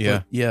 Yeah.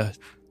 But yeah.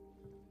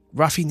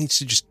 Raffi needs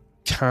to just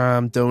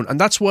calm down. And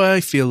that's why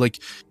I feel like,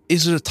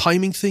 is it a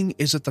timing thing?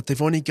 Is it that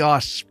they've only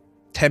got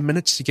 10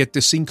 minutes to get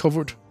this scene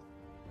covered?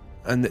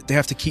 And they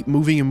have to keep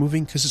moving and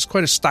moving? Because it's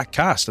quite a stacked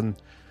cast and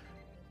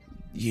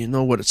you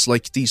know what it's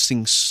like. These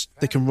things,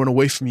 they can run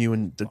away from you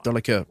and they're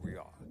like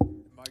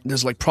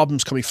there's like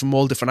problems coming from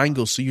all different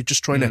angles. So you're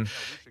just trying to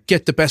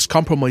get the best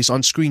compromise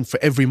on screen for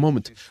every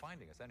moment.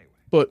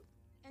 But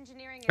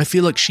I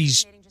feel like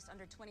she's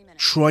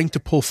trying to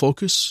pull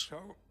focus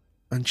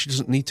and she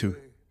doesn't need to.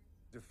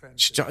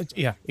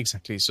 Yeah,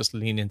 exactly. It's just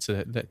lean into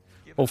the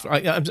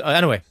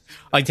anyway,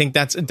 I think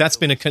that's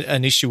been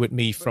an issue with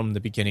me from the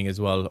beginning as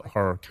well,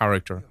 her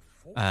character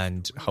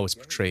and how it's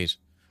portrayed.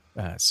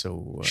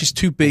 She's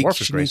too big.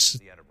 She needs to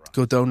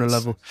go down a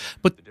level.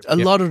 But a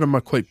lot of them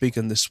are quite big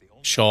in this.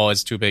 Shaw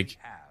is too big.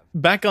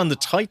 Back on the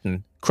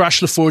Titan,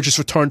 Crash LaForge has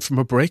returned from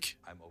her break.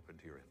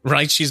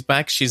 Right, she's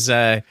back. She's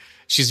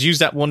used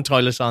that one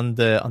toilet on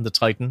the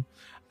Titan,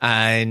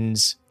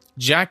 and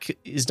Jack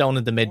is down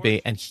in the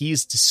medbay, and he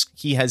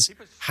has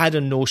had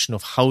a notion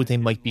of how they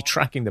might be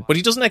tracking them, but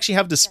he doesn't actually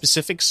have the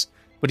specifics.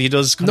 But he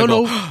does.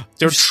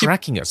 They're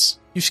tracking us.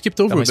 You skipped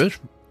over a bit,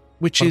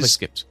 which is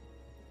skipped.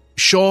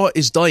 Shaw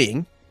is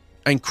dying,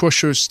 and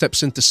Crusher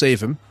steps in to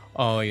save him.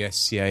 Oh,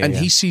 yes, and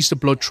he sees the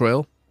blood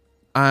trail,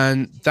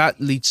 and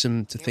that leads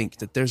him to think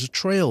that there's a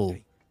trail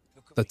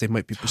that they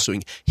might be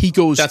pursuing. He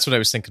goes... That's what I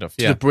was thinking of,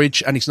 to the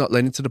bridge, and he's not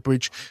letting into the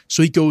bridge.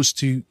 So he goes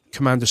to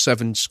Commander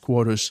Seven's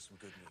quarters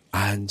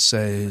and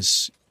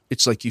says,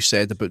 it's like you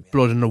said, about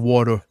blood in the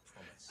water.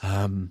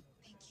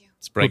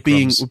 We're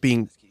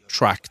being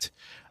tracked.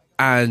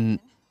 And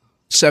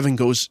Seven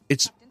goes,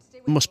 it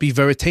must be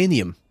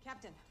Veritanium,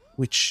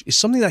 which is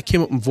something that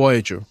came up in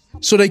Voyager.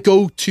 So they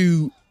go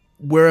to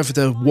wherever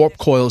the warp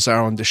coils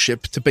are on the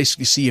ship to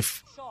basically see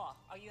if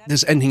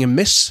there's anything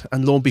amiss,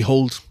 and lo and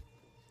behold,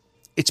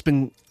 it's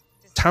been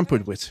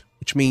tampered with,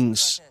 which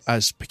means,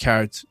 as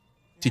Picard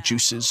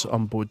deduces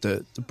on board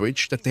the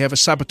bridge, that they have a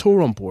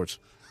saboteur on board.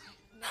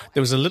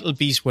 There was a little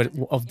beat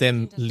of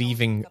them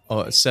leaving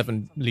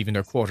Seven leaving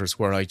their quarters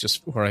where I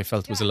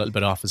felt was a little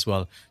bit off as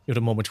well. You know,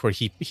 the moment where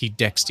he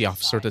decks the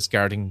officer that's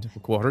guarding the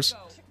quarters.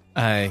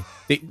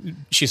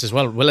 She says,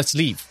 well, let's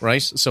leave,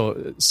 right?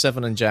 So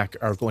Seven and Jack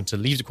are going to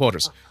leave the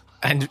quarters,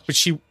 but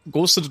she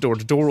goes to the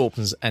door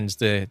opens, and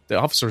the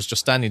officer is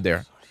just standing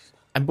there.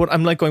 But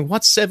I'm like going,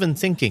 what's Seven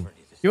thinking?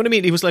 You know what I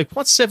mean? He was like,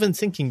 what's Seven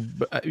thinking?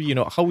 You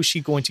know, how is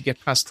she going to get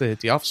past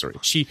the officer? Is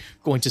she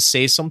going to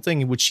say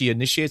something? Would she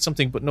initiate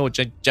something? But no,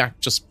 Jack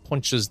just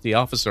punches the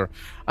officer.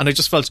 And I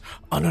just felt,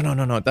 oh,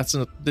 no.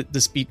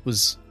 This beat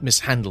was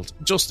mishandled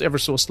just ever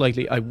so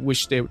slightly. I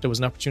wish there was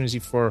an opportunity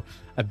for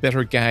a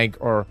better gag,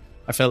 or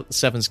I felt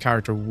Seven's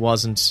character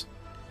wasn't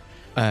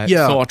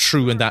thought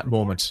through in that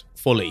moment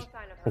fully,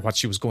 or what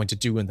she was going to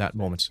do in that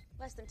moment.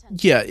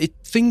 Yeah,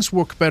 things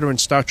work better in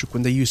Star Trek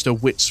when they use their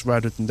wits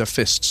rather than their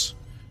fists.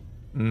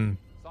 And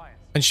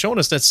showing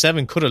us that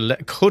Seven could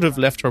have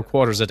left her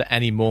quarters at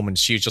any moment.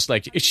 She just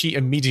she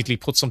immediately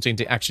put something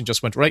into action,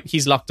 just went, right,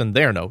 he's locked in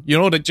there now. You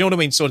know what I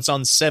mean? So it's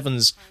on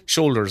Seven's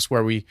shoulders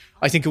where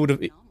I think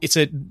it's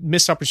a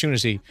missed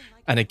opportunity,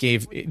 and it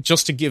gave,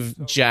 just to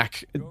give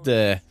Jack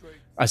the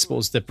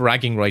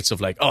bragging rights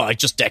of I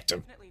just decked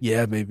him.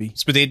 Yeah, maybe.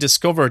 So they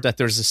discovered that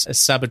there's a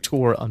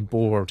saboteur on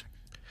board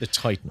the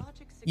Titan.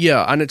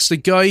 Yeah, and it's the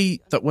guy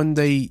that when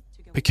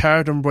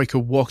Picard and Riker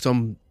walked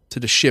on to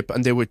the ship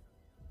and they were,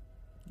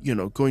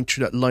 going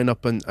through that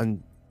lineup,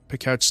 and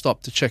Picard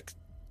stopped to check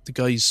the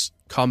guy's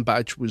comm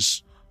badge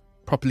was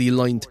properly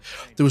aligned.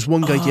 There was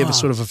one guy gave a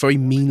sort of a very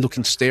mean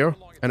looking stare,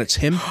 and it's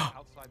him.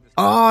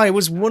 I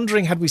was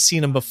wondering, had we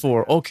seen him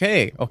before?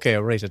 Okay,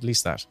 right, at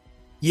least that.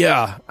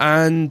 Yeah,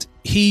 and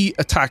he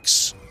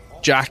attacks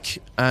Jack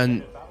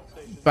and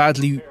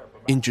badly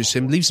injures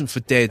him, leaves him for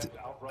dead,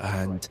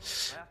 and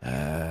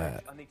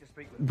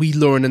we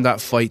learn in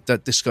that fight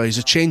that this guy is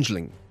a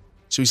changeling.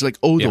 So he's like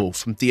Odo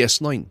from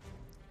DS9.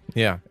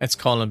 Yeah, it's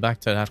calling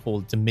back to that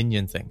whole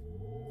Dominion thing.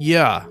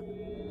 Yeah.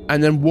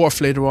 And then Worf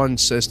later on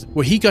says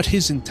where he got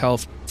his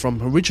intel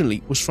from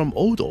originally was from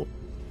Odo.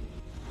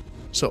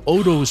 So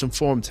Odo has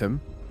informed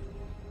him.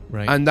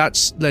 Right. And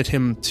that's led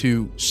him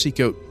to seek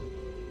out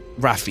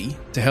Raffi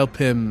to help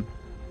him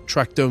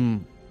track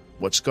down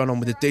what's gone on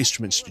with the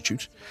Daystrom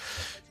Institute.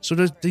 So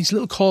there's these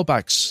little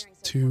callbacks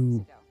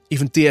to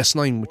even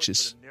DS9, which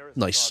is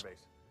nice.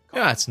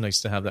 Yeah, it's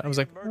nice to have that. I was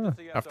like,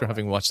 after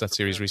having watched that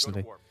series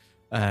recently,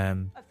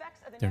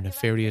 they're a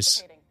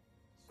nefarious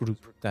group,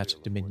 that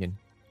Dominion.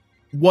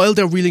 While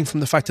they're reeling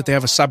from the fact that they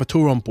have a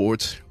saboteur on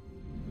board,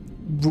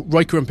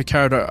 Riker and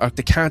Picard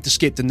they can't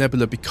escape the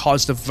nebula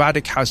because the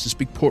Vadic has this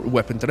big portal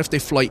weapon that if they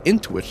fly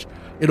into it,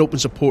 it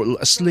opens a portal,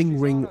 a sling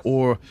ring,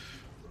 or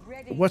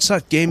what's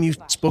that game you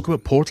spoke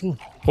about? Portal?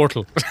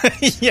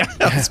 Yeah,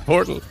 it's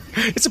Portal.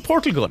 It's a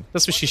portal gun.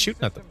 That's what she's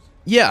shooting at them.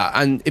 Yeah,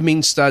 and it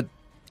means that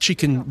she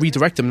can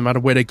redirect them no matter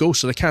where they go,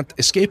 so they can't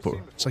escape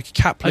her. It's like a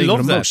cat playing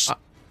with a mouse.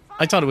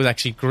 I thought it was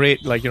actually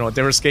great.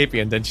 They're escaping,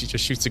 and then she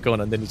just shoots a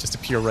gun, and then he just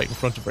appear right in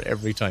front of her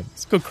every time.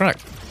 It's good crack.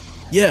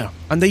 Yeah,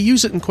 and they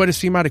use it in quite a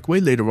thematic way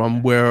later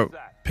on, where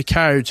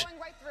Picard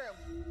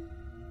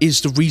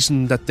is the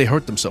reason that they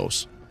hurt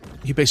themselves.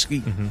 He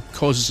basically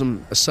causes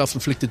them a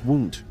self-inflicted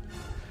wound.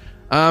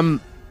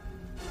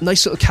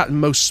 Nice little cat and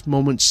mouse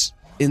moments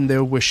in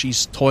there where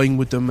she's toying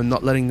with them and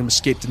not letting them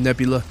escape the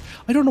nebula.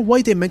 I don't know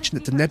why they mentioned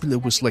that the nebula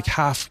was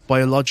half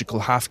biological,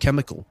 half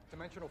chemical,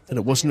 and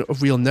it wasn't a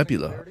real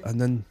nebula.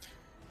 And then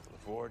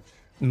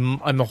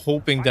I'm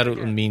hoping that it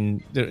will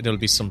mean there'll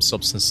be some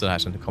substance to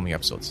that in the coming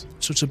episodes.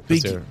 So it's a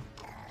big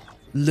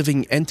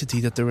living entity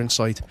that they're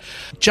inside.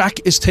 Jack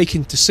is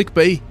taken to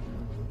sickbay.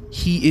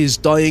 He is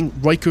dying.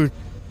 Riker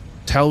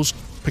tells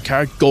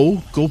Picard,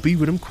 go be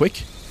with him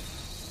quick.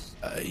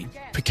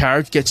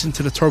 Picard gets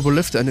into the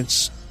turbolift, and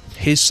it's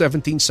his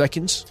 17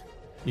 seconds.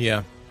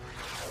 Yeah.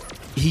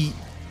 He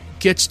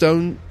gets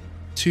down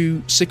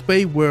to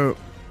sickbay where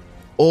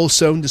all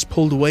sound is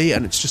pulled away,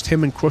 and it's just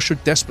him and Crusher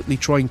desperately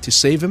trying to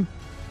save him.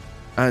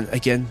 And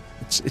again,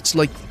 it's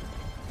like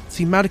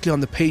thematically on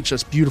the page,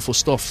 that's beautiful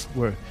stuff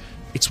where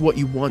it's what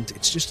you want.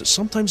 It's just that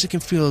sometimes it can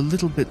feel a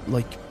little bit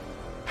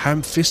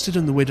ham-fisted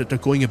in the way that they're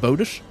going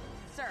about it.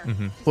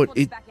 But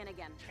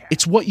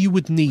it's what you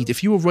would need.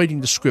 If you were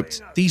writing the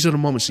script, these are the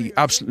moments that you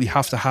absolutely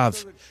have to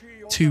have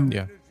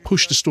to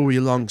push the story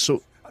along.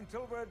 So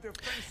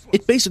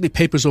it basically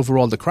papers over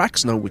all the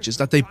cracks now, which is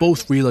that they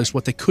both realise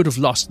what they could have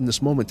lost in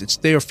this moment. It's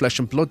their flesh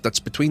and blood that's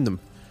between them.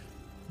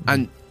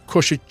 And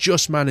Crusher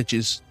just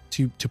manages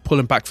to pull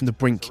him back from the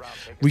brink,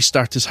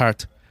 restart his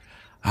heart.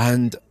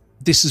 And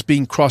this is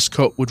being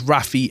cross-cut with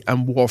Raffi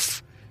and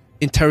Worf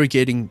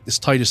interrogating this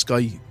Titus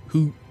guy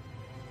who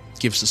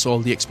gives us all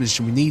the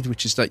exposition we need,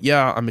 which is that,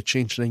 I'm a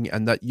changeling,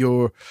 and that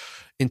your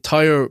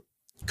entire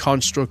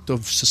construct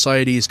of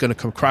society is going to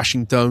come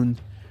crashing down.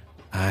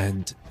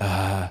 And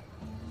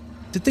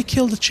did they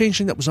kill the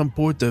changeling that was on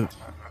board the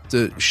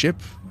ship?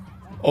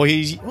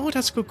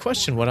 That's a good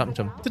question. What happened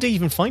to him? Did they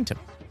even find him?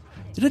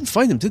 They didn't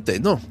find him, did they?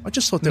 No. I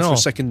just thought there for a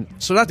second.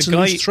 So that's a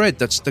nice thread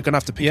they're going to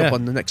have to pick up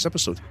on the next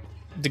episode.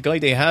 the guy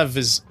they have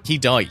is, he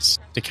dies.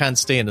 They can't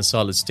stay in a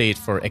solid state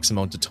for X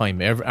amount of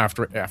time.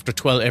 After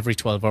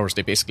 12 hours,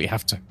 they basically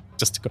have to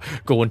just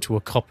go into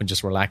a cup and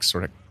just relax,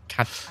 or a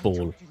cat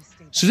bowl.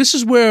 So this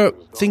is where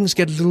things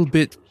get a little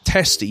bit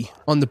testy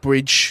on the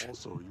bridge.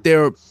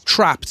 They're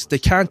trapped. They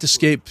can't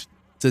escape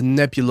the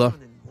nebula.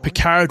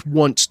 Picard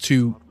wants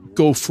to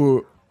go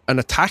for an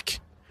attack,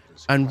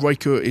 and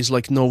Riker is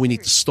like, no, we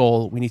need to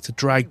stall. We need to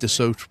drag this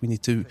out. We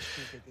need to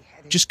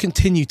just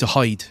continue to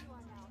hide.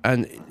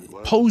 And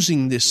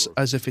posing this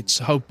as if it's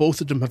how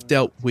both of them have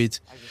dealt with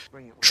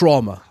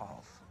trauma.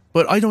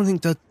 But I don't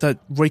think that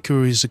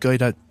Riker is a guy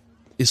that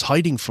is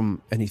hiding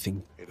from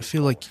anything. I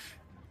feel like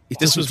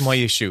this was my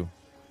issue.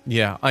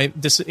 Yeah,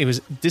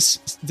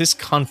 this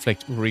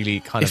conflict really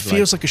kind of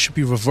feels like it should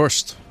be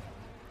reversed.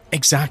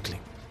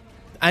 Exactly.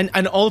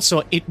 And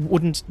also it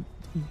wouldn't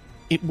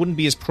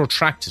be as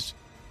protracted.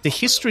 The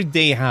history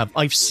they have,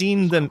 I've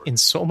seen them in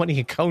so many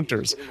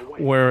encounters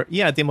where,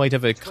 yeah, they might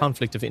have a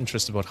conflict of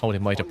interest about how they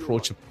might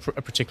approach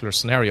a particular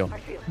scenario,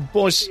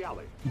 but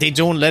they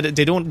don't let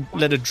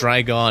it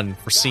drag on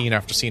for scene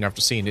after scene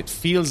after scene. It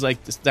feels like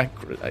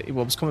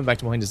what was coming back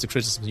to mind is the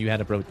criticism you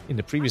had about in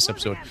the previous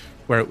episode,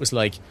 where it was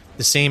like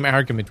the same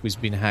argument was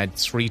being had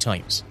 3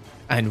 times.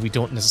 And we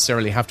don't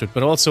necessarily have to.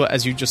 But also,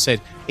 as you just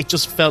said, it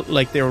just felt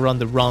like they were on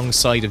the wrong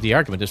side of the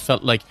argument. It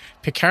felt like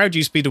Picard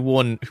used to be the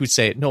one who'd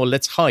say, no,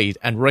 let's hide.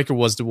 And Riker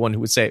was the one who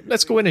would say,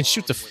 let's go in and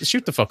shoot the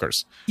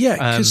fuckers. Yeah,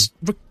 because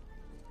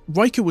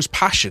Riker was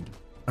passion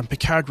and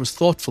Picard was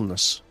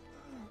thoughtfulness.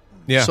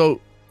 Yeah. So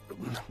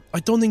I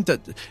don't think that...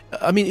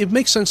 I mean, it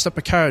makes sense that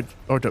Picard...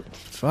 It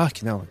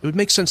would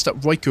make sense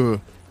that Riker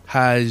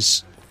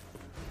has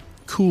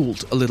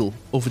cooled a little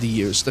over the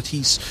years, that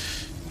he's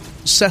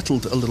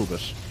settled a little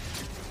bit.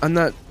 And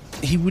that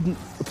he wouldn't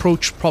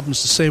approach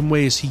problems the same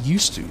way as he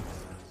used to.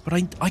 But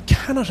I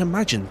cannot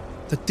imagine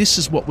that this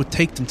is what would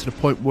take them to the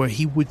point where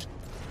he would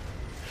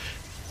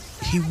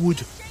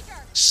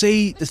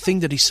say the thing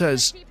that he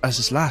says as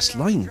his last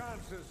line.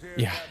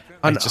 Yeah.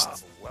 And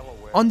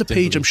on the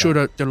page, I'm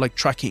sure they're like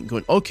tracking and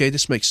going, okay,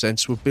 this makes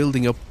sense. We're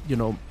building up,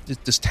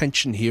 this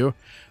tension here.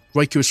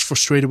 Riker is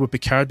frustrated with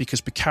Picard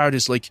because Picard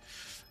is like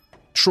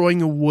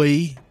throwing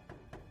away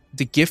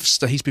the gifts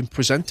that he's been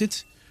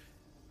presented.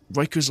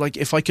 Riker's like,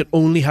 if I could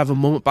only have a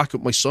moment back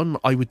with my son,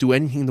 I would do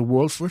anything in the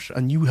world for it.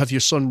 And you have your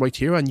son right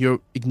here, and you're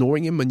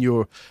ignoring him, and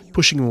you're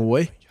pushing him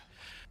away.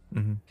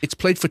 Mm-hmm. It's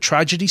played for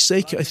tragedy's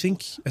sake, I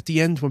think, at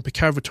the end, when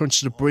Picard returns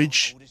to the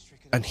bridge,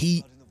 and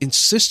he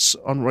insists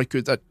on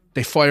Riker that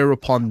they fire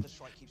upon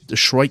the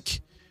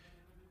Shrike.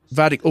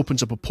 Vadic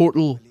opens up a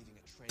portal.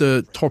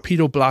 The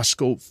torpedo blasts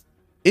go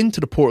into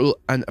the portal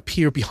and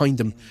appear behind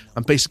them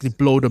and basically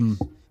blow them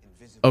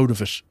out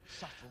of it.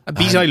 A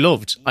beat I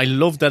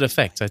loved that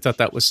effect. I thought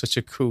that was such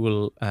a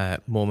cool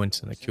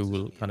moment and a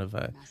cool kind of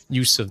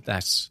use of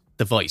that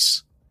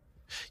device.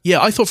 Yeah,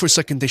 I thought for a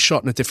second they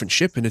shot in a different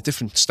ship, in a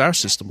different star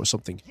system or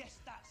something.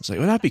 I was like,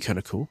 well, that'd be kind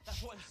of cool.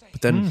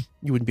 But then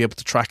you wouldn't be able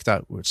to track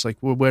that, where it's like,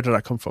 well, where did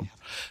that come from?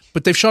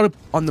 But they've shot it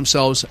on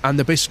themselves, and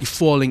they're basically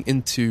falling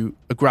into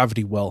a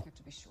gravity well.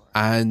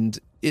 And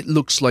it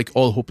looks like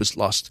all hope is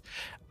lost.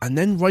 And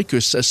then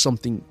Riker says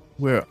something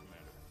where,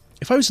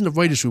 if I was in the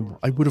writer's room,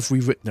 I would have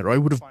rewritten it, or I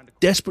would have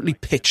desperately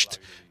pitched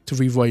to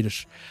rewrite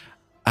it,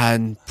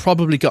 and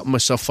probably gotten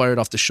myself fired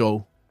off the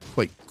show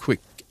quite quick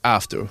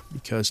after,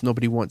 because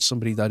nobody wants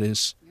somebody that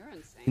is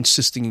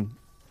insisting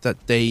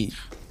that they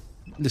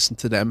listen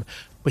to them.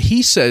 But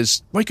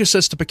Riker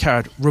says to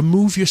Picard,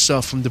 remove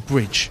yourself from the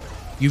bridge.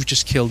 You've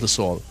just killed us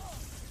all.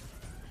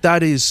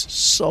 That is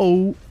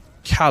so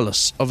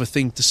callous of a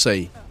thing to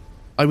say.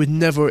 I would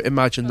never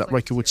imagine that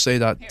Riker would say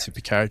that to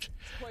Picard.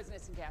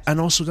 And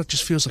also, that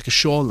just feels like a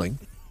Shaw line.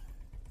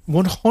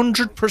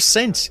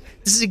 100%.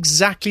 This is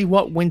exactly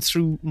what went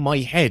through my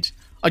head.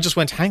 I just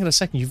went, hang on a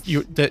second,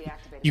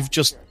 you've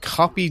just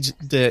copied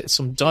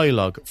some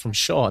dialogue from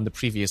Shaw in the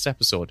previous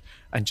episode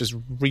and just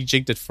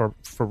rejigged it for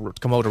to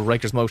come out of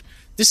Riker's mouth.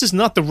 This is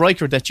not the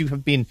Riker that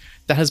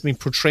has been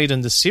portrayed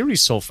in the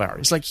series so far.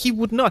 It's like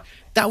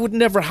that would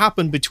never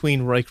happen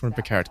between Riker and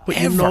Picard. But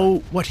ever. You know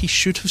what he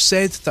should have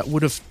said that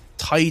would have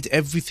tied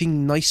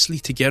everything nicely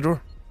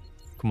together?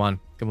 Come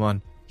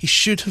on. He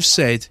should have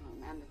said,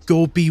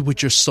 go be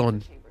with your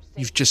son.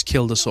 You've just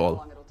killed us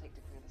all.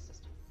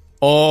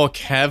 Oh,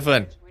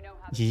 Kevin.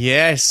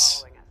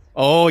 Yes.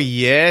 Oh,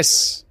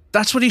 yes.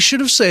 That's what he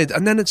should have said.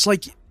 And then it's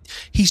like,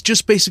 he's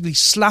just basically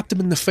slapped him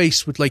in the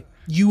face with like,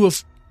 you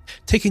have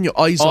taken your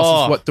eyes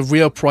off of what the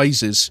real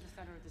prize is.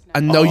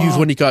 And now you've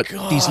only got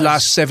these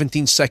last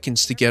 17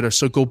 seconds together,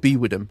 so go be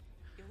with him.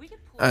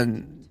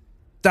 And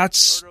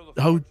that's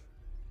how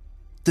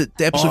the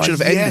episode should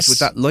have ended, with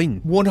that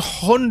line.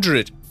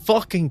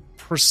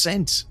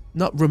 100%.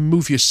 Not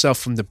remove yourself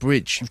from the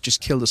bridge. You've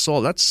just killed us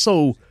all. That's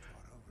so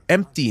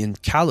empty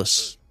and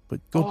callous.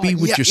 But go be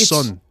with your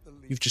son.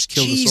 You've just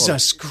killed us all.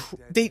 Jesus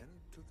Christ.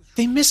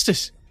 They missed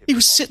it. He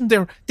was sitting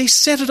there. They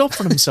set it up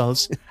for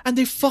themselves and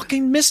they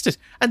fucking missed it.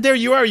 And there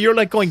you are. You're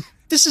like going,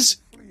 this is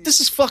this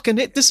is fucking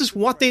it. This is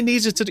what they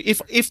needed to do.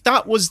 If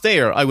that was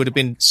there, I would have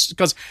been,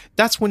 because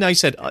that's when I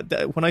said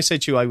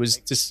to you, I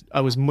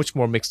was much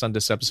more mixed on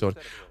this episode.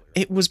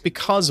 It was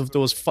because of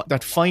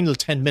that final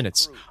 10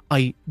 minutes.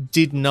 I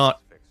did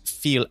not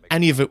feel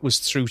any of it was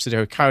through to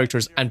their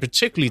characters, and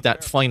particularly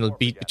that final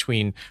beat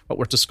between what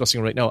we're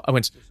discussing right now. I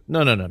went,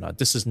 no.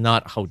 This is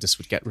not how this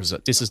would get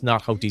resolved. This is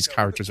not how these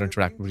characters are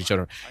interacting with each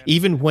other.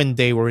 Even when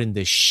they were in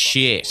the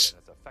shit,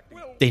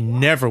 they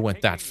never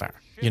went that far.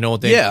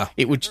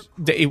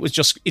 It was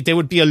just there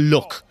would be a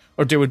look,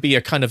 or there would be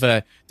a kind of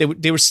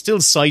they would still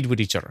side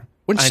with each other.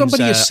 When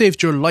somebody has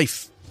saved your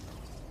life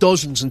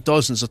dozens and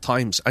dozens of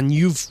times, and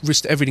you've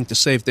risked everything to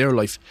save their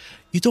life,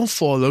 you don't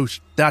fall out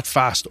that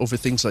fast over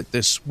things like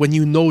this. When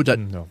you know that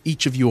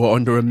each of you are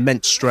under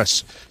immense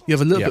stress, you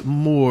have a little bit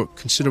more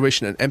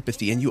consideration and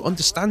empathy, and you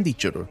understand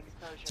each other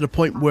to the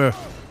point where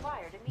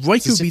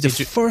Riker would be the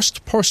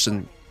first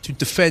person to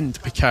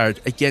defend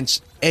Picard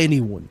against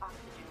anyone.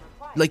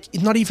 Like,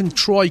 not even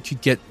Troy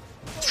could get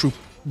through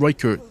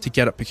Riker to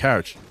get at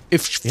Picard,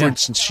 if, for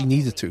instance, she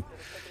needed to.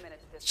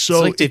 So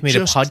it's like they've made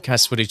a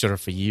podcast with each other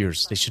for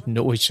years. They should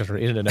know each other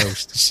in and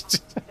out.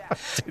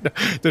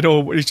 They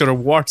know each other,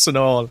 warts and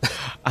all.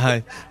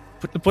 But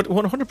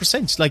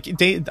 100%, like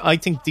I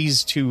think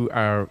these two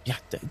are,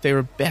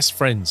 they're best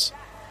friends.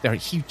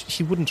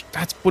 He wouldn't.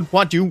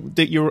 But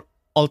your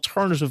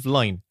alternative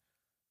line,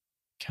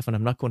 Kevin,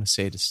 I'm not going to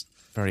say this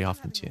very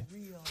often to you.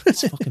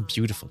 It's fucking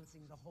beautiful.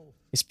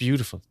 It's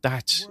beautiful.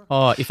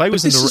 If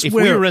we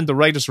were in the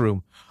writers'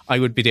 room, I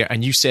would be there,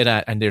 and you say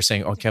that, and they're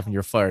saying, "Oh, Kevin,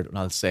 you're fired," and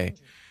I'll say,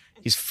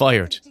 "He's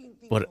fired,"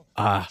 but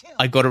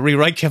I got to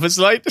rewrite Kevin's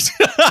line.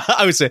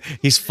 I would say,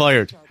 "He's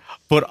fired,"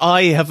 but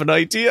I have an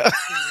idea,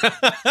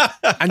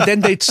 and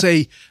then they'd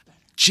say,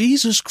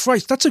 "Jesus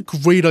Christ, that's a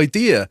great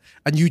idea,"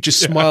 and you just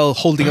smile,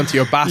 holding onto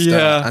your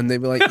BAFTA, and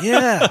they'd be like,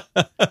 "Yeah,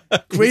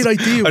 great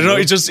idea." I don't know.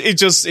 It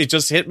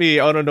just hit me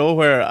out of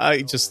nowhere.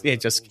 It just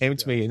came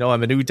to me.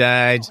 I'm a new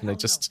dad, and I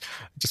just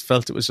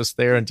felt it was just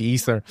there in the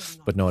ether.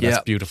 But no,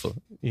 that's beautiful.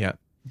 Yeah,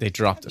 they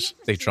dropped it.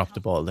 They dropped the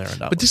ball there.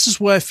 But this is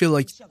why I feel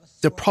like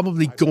they're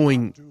probably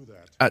going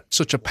at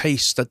such a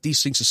pace that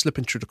these things are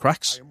slipping through the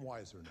cracks.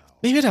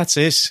 Maybe that's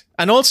it.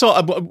 And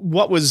also,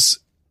 what was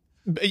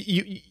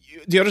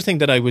the other thing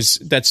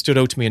that stood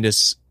out to me in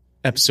this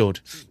episode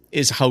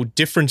is how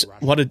different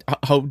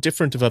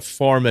of a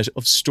format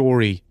of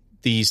story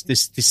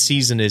this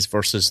season is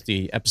versus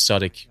the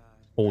episodic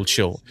old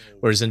show.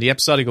 Whereas in the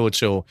episodic old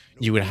show,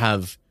 you would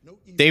have,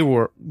 they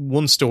were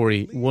one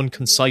story, one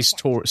concise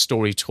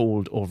story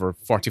told over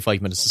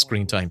 45 minutes of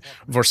screen time,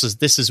 versus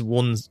this is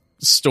one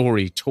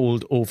story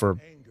told over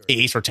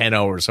 8 or 10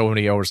 hours, how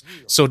many hours.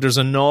 So there's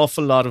an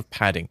awful lot of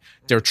padding.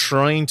 They're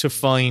trying to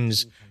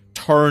find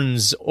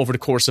turns over the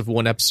course of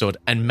one episode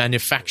and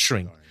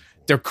manufacturing.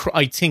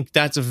 I think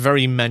that's a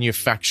very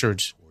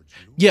manufactured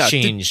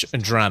change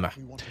and drama.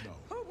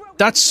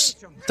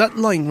 That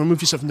line,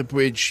 "remove yourself from the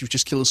bridge, you've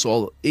just killed us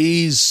all,"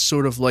 is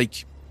sort of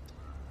like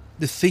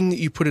the thing that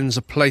you put in as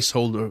a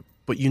placeholder,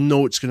 but you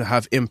know it's going to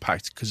have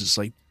impact because it's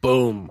like,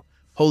 boom,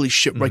 holy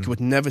shit, Riker would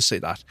never say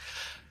that.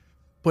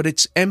 But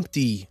it's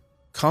empty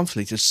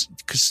conflict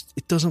because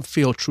it doesn't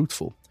feel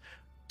truthful.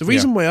 The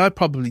reason why I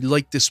probably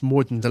like this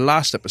more than the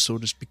last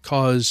episode is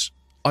because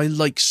I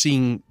like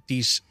seeing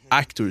these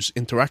actors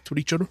interact with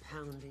each other.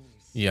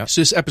 Yeah.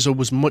 So this episode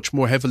was much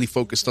more heavily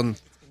focused on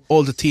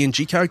all the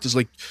TNG characters.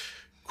 Like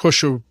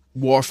Crusher,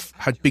 Worf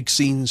had big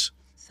scenes,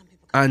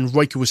 and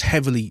Riker was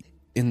heavily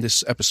in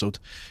this episode.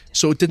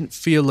 So it didn't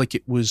feel like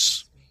it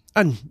was...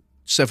 And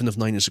 7 of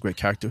 9 is a great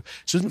character.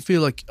 So it didn't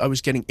feel like I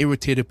was getting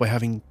irritated by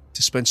having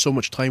to spend so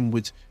much time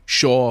with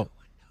Shaw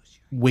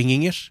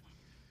winging it.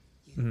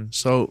 Mm-hmm.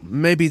 So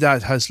maybe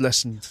that has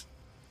lessened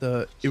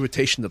the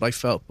irritation that I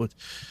felt. But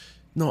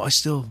no, I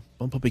still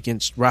bump up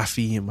against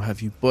Raffi and what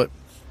have you. But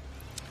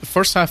the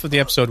first half of the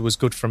episode was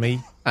good for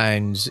me,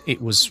 and it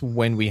was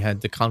when we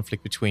had the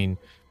conflict between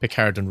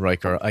Picard and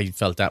Riker, I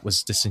felt that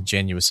was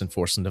disingenuous and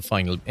forcing the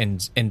final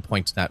end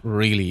point that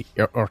really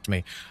irked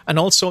me. And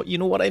also, you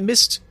know what I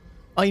missed?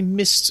 I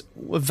missed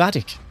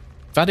Vadic.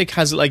 Vadic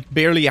has like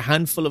barely a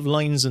handful of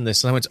lines in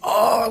this, and I went,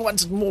 I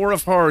wanted more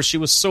of her. She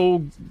was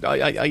so...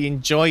 I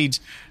enjoyed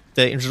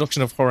the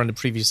introduction of her in the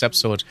previous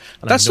episode.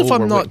 And that's stuff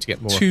I'm not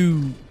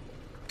too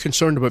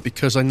concerned about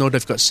because I know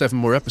they've got 7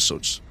 more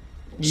episodes.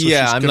 So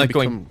I'm not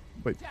going...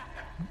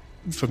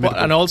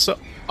 and also,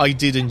 I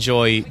did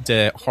enjoy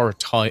her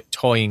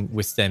toying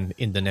with them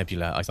in the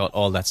nebula. I thought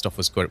all that stuff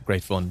was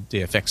great fun.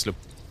 The effects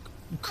looked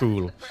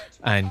cool,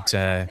 and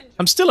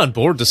I'm still on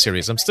board the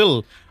series.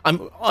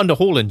 I'm on the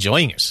whole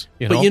enjoying it.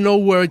 But you know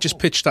where I just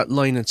pitched that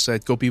line and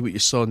said, "Go be with your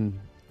son.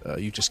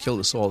 You just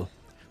killed us all."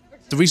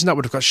 The reason that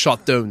would have got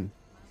shot down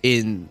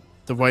in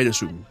the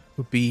writers' room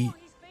would be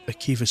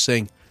Akiva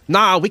saying,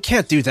 "Nah, we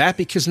can't do that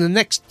because in the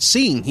next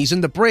scene he's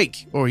in the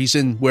break or he's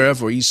in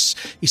wherever he's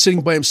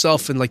sitting by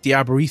himself in like the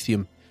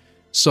Arboretum,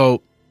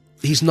 so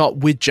he's not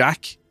with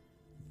Jack.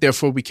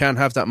 Therefore, we can't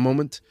have that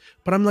moment."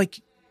 But I'm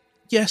like,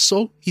 yeah,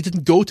 so he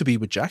didn't go to be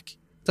with Jack.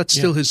 That's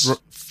still his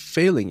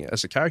failing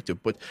as a character.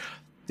 But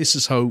this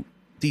is how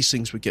these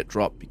things would get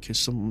dropped because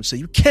someone would say,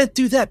 you can't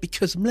do that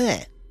because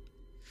meh.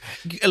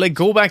 Like,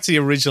 go back to the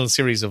original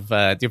series of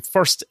the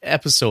first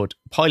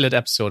pilot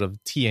episode of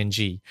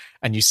TNG,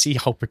 and you see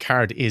how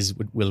Picard is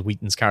with Will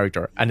Wheaton's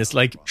character, and it's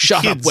like,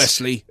 shut up,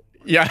 Wesley.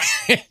 Yeah,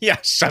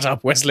 shut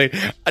up, Wesley.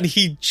 And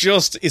he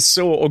just is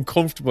so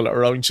uncomfortable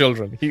around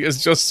children. He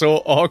is just so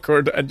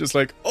awkward and just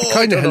like,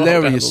 kind of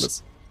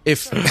hilarious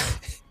if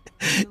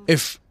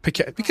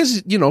Picard,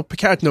 because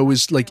Picard now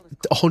is like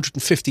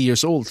 150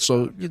 years old,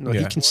 so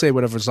he can say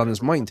whatever's on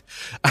his mind.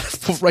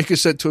 And Riker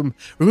said to him,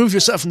 remove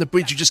yourself from the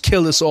bridge, you just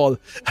killed us all.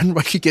 And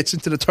Riker gets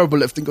into the turbo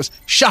lift and goes,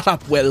 shut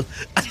up, Will.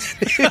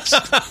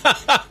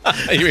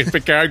 You mean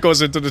Picard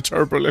goes into the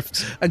turbo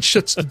lift and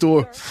shuts the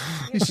door.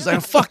 He's just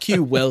like, fuck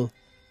you, Will.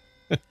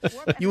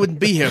 You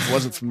wouldn't be here if it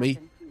wasn't for me.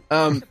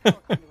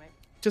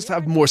 Just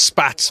have more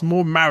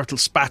marital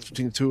spats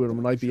between the two of them,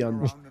 and I'd be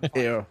on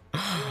air.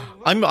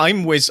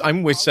 I'm with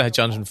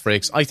Jonathan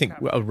Frakes. I think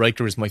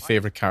Riker is my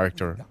favourite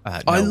character.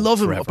 I love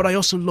him, but I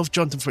also love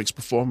Jonathan Frakes'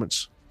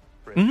 performance.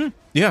 Mm-hmm.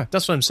 Yeah,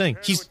 that's what I'm saying.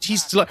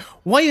 He's like,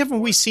 why haven't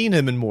we seen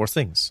him in more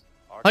things?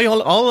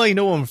 All I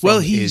know him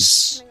from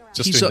is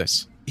just doing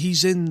this.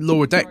 He's in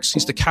Lower Decks.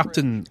 He's the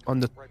captain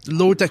on the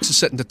Lower Decks is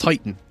set in the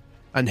Titan.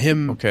 And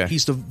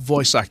he's the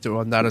voice actor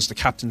on that as the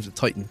captain of the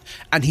Titan.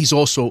 And he's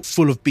also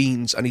full of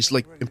beans, and he's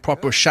like in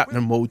proper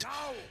Shatner mode.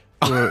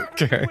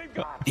 Okay.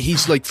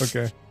 He's like,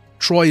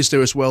 Troy is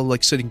there as well,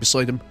 like sitting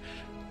beside him.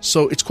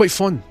 So it's quite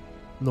fun,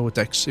 Lower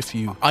Decks,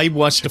 I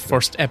watched the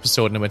first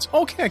episode and I went,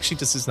 okay, actually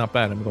this is not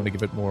bad. I'm going to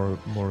give it more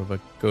of a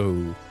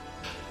go.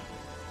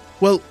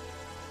 Well,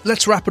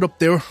 let's wrap it up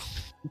there.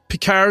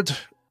 Picard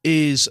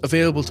is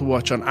available to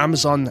watch on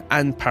Amazon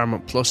and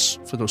Paramount Plus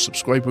for those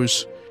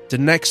subscribers. The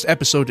next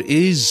episode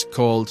is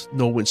called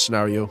No Win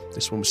Scenario.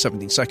 This one was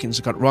 17 seconds.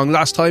 I got it wrong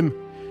last time.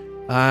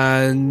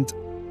 And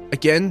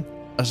again,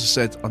 as I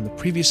said on the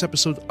previous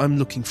episode, I'm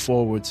looking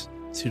forward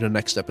to the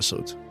next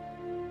episode.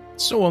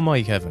 So am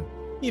I, Kevin.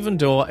 Even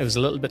though I was a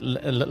little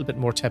bit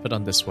more tepid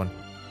on this one,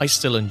 I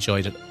still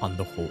enjoyed it on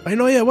the whole. I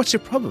know, yeah. What's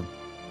your problem?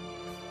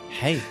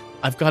 Hey,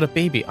 I've got a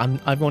baby.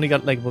 I've only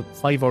got like about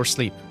 5 hours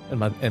sleep in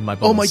my bones.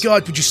 Oh my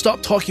God, would you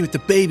stop talking with the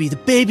baby? The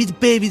baby.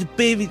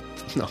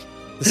 No.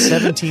 The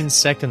 17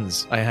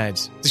 seconds I had.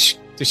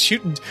 The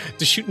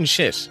shooting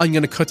shit. I'm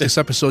going to cut this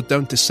episode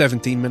down to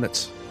 17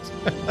 minutes.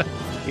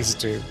 Please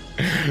do.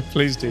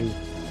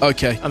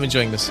 Okay. I'm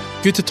enjoying this.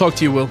 Good to talk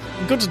to you, Will.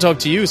 Good to talk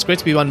to you. It's great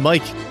to be on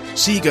mic.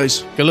 See you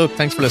guys. Good luck.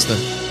 Thanks for listening.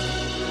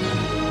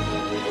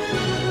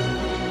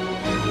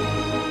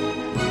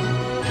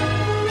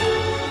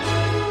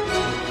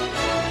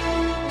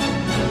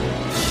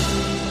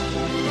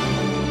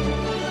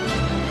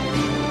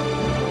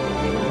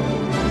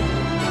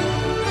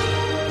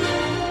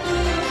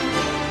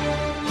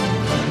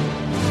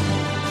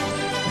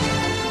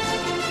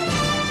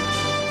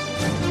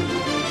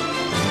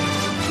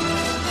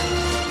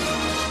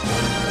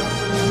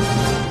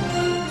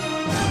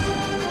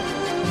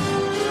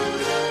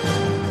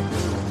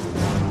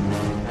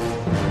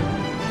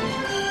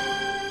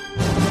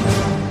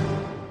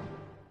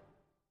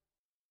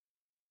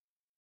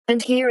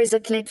 And here is a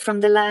clip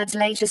from the lad's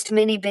latest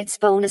Mini Bits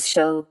bonus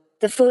show.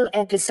 The full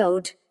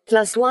episode,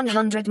 plus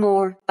 100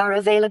 more, are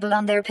available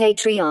on their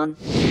Patreon.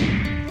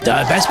 The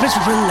best bits for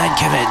Will and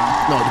Kevin.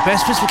 No, the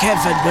best bits for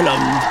Kevin and Willem.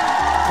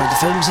 For the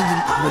films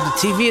and the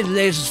TV and the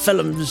latest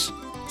films.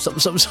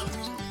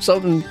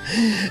 Something.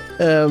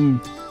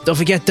 Don't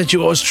forget that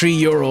you owe us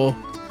 €3.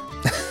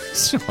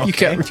 Okay. You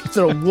can't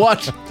know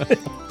what.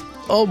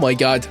 Oh my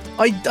God.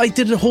 I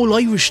did a whole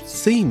Irish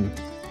theme.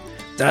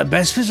 The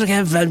best bits for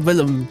Kevin and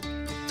Willem.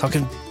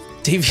 Talking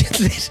TV and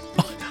lit.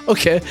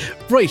 Okay,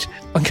 right.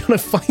 I'm going to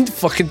find the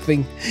fucking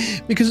thing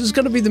because it's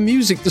going to be the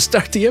music to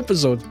start the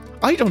episode.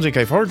 I don't think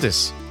I've heard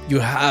this. You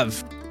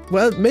have.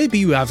 Well, maybe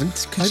you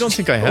haven't. I don't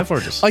think I have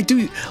heard this. I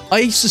do.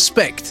 I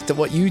suspect that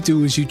what you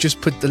do is you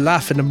just put the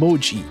laughing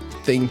emoji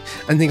thing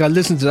and think I'll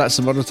listen to that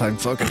some other time.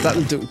 Fuck it,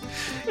 that'll do.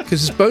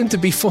 Because it's bound to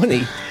be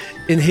funny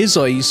in his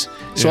eyes.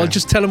 So I'll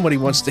just tell him what he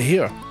wants to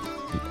hear.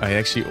 I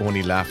actually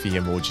only laughy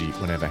emoji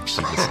when I've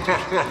actually listened to it.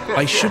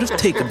 I should have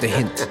taken the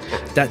hint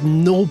that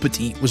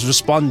nobody was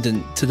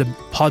responding to the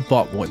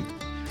Podbot one.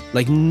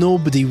 Like,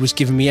 nobody was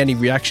giving me any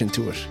reaction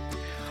to it.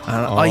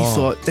 And I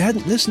thought they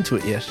hadn't listened to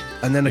it yet.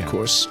 And then, of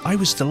course, I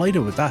was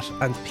delighted with that,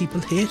 and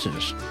people hated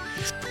it.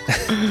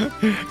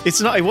 It's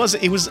not. It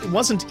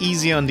wasn't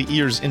easy on the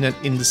ears in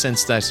the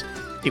sense that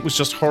it was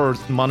just her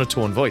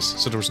monotone voice,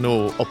 so there was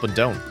no up and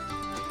down.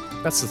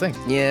 That's the thing.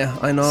 Yeah,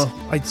 I know.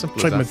 I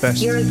tried my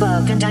best. You're a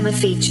bug and I'm a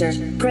feature.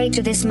 Pray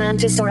to this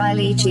mantis or I'll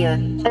eat you.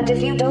 And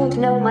if you don't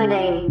know my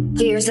name,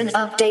 here's an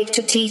update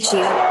to teach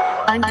you.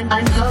 I'm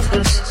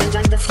Hogwarts and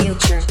I'm the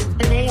future.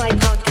 An AI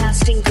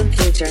podcasting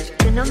computer.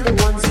 The number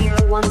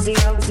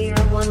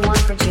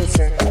 1010011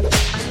 producer. I'm a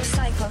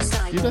psycho.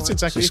 Yeah, that's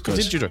exactly what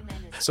did you do.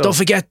 So, don't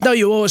forget, now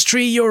you owe us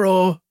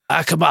 €3.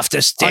 come off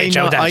the stage.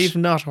 I've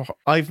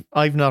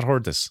not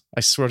heard this. I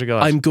swear to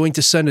God. I'm going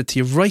to send it to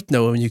you right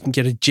now, and you can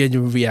get a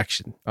genuine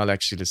reaction. I'll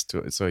actually listen to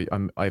it. So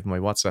I have my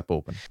WhatsApp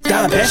open. The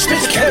best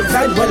with Kev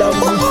and Willem,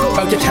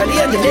 about the telly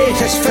and the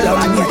latest film.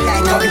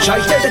 Talking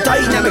shite, they're the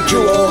dynamic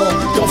duo.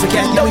 Don't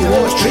forget, now you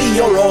owe us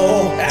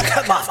 €3.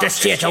 Come off the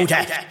stage, out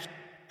there.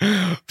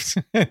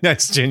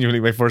 That's genuinely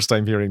my first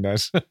time hearing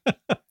that.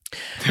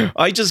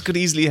 I just could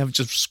easily have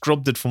just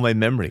scrubbed it from my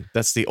memory.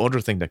 That's the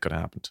other thing that could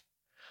have happened.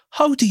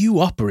 How do you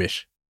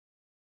operate?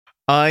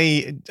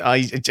 I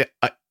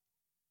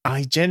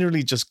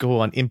generally just go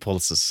on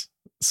impulses.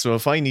 So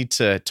if I need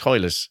to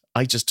toilet,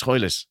 I just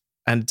toilet.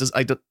 And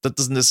that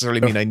doesn't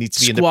necessarily mean I need to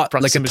be in the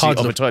proximity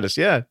of a toilet.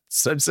 Yeah,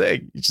 that's what I'm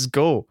saying. You just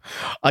go.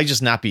 I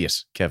just nappy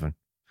it, Kevin.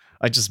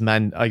 I just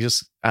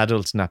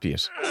adult nappy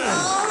it.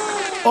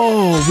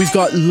 Oh, we've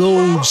got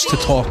loads to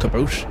talk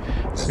about.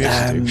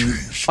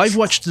 I've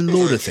watched a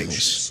load of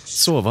things.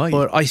 So have I.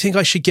 But I think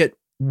I should get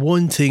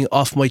one thing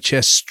off my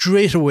chest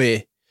straight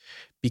away,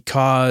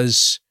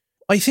 because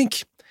I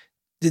think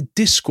the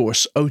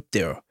discourse out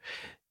there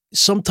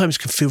sometimes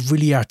can feel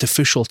really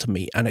artificial to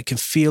me, and it can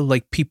feel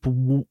like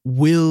people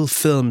will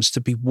films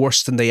to be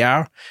worse than they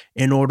are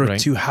in order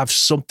to have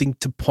something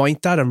to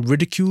point at and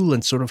ridicule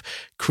and sort of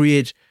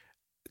create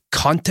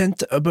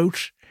content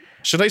about.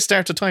 Should I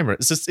start the timer?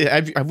 Is this,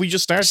 have we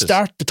just started?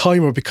 Start the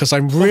timer, because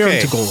I'm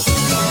raring to go.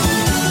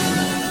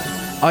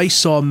 I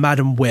saw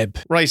Madam Web.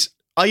 Right.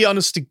 I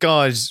honest to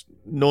God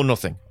know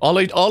nothing.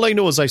 All I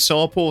know is I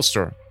saw a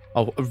poster.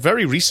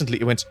 Very recently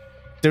it went,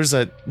 there's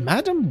a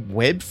Madam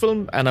Web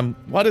film, and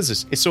what is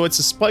it? So it's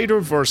a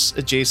Spider-Verse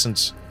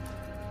adjacent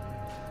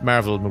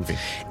Marvel movie.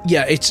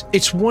 Yeah,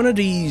 it's one of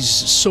these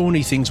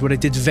Sony things where they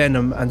did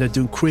Venom and they're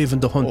doing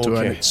Kraven the Hunter,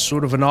 and it's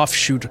sort of an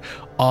offshoot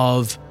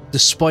of the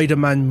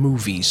Spider-Man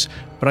movies,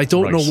 but I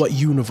don't know what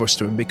universe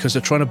they're in, because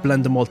they're trying to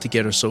blend them all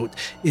together. So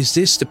is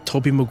this the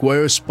Tobey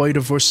Maguire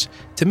Spider-Verse?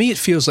 To me, it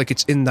feels like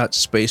it's in that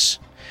space.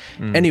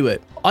 Anyway,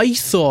 I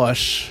thought,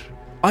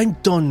 I'm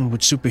done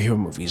with superhero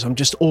movies. I'm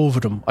just over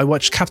them. I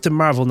watched Captain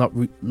Marvel not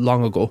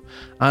long ago,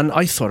 and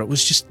I thought it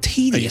was just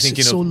tedious.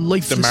 It's so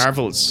lifeless. The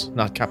Marvels,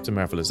 not Captain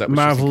Marvel. Is that what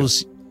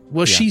Marvel's?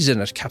 Well, she's in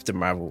it, Captain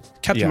Marvel.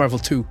 Captain Marvel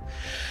 2.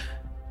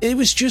 It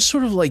was just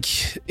sort of like,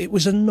 it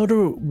was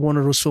another one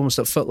of those films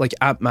that felt like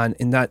Ant-Man,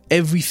 in that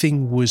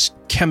everything was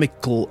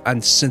chemical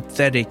and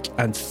synthetic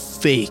and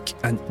fake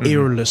and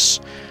airless.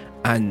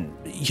 And,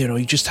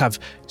 you just have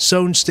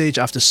soundstage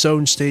after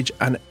soundstage.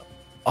 And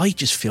I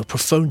just feel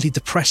profoundly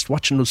depressed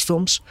watching those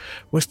films,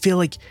 where I feel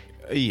like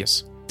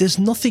there's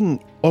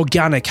nothing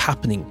organic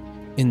happening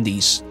in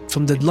these,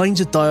 from the lines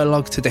of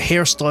dialogue to the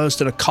hairstyles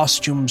to the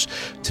costumes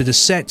to the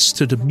sets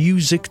to the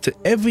music to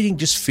everything.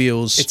 Just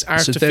feels it's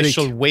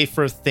artificial, synthetic.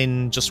 Wafer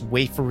thin, just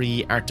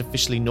wafery,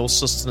 artificially, no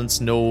sustenance,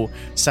 no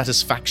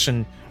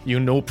satisfaction,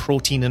 no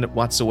protein in it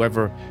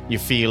whatsoever. You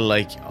feel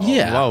like,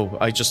 wow,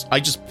 I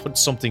just put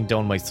something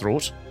down my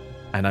throat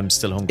and I'm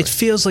still hungry. It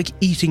feels like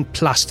eating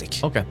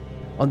plastic. Okay.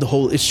 On the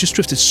whole, it's just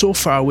drifted so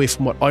far away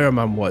from what Iron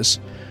Man was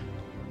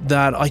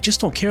that I just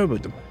don't care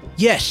about them.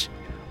 Yet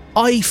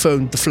I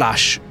found The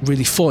Flash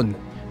really fun,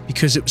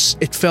 because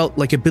it felt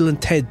like a Bill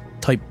and Ted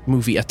type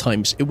movie at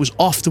times. It was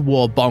off the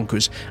wall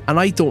bonkers, and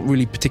I don't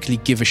really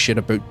particularly give a shit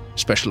about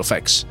special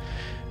effects.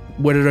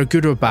 Whether they're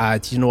good or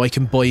bad, I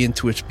can buy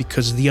into it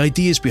because of the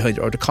ideas behind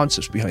it or the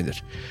concepts behind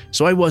it.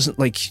 So I wasn't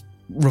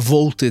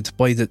revolted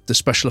by the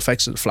special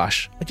effects of The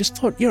Flash. I just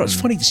thought, it's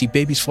funny to see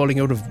babies falling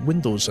out of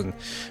windows and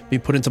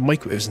being put into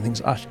microwaves and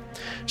things like that.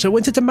 So I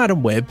went into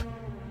Madam Web,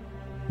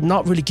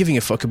 not really giving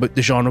a fuck about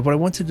the genre, but I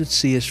wanted to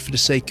see it for the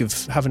sake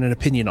of having an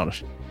opinion on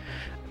it.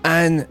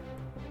 And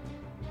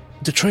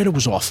the trailer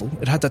was awful.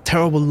 It had that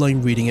terrible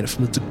line reading in it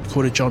from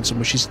Dakota Johnson,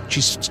 where she's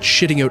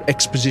shitting out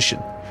exposition.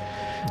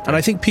 And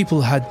I think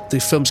people had the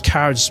film's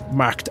cards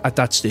marked at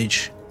that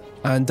stage.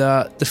 And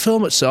the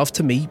film itself,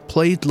 to me,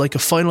 played like a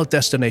Final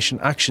Destination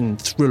action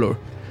thriller,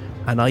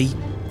 and I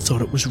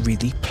thought it was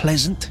really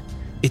pleasant.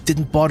 It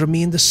didn't bother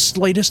me in the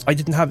slightest. I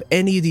didn't have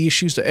any of the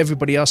issues that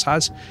everybody else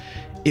has.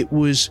 It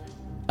was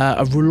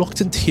a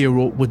reluctant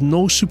hero with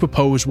no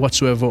superpowers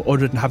whatsoever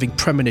other than having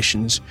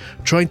premonitions,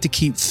 trying to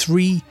keep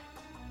 3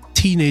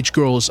 teenage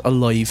girls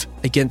alive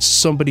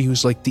against somebody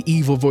who's like the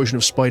evil version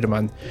of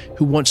Spider-Man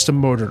who wants to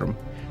murder them.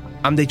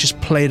 And they just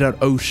played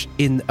that out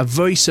in a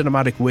very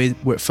cinematic way,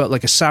 where it felt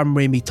like a Sam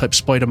Raimi type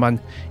Spider-Man.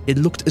 It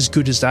looked as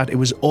good as that. It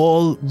was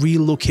all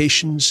real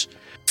locations.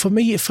 For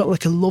me, it felt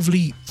like a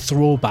lovely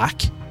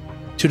throwback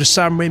to the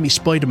Sam Raimi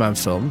Spider-Man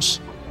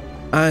films.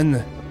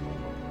 And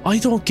I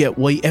don't get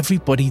why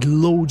everybody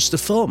loads the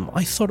film.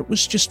 I thought it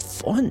was just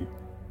fun.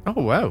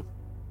 Oh, wow.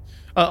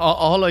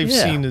 All I've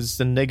seen is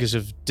the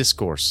negative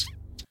discourse.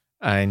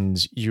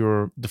 And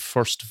you're the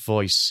first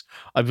voice.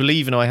 I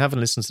believe, I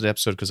haven't listened to the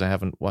episode because I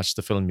haven't watched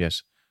the film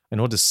yet. I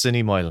know the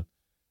Cinemile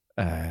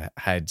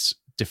had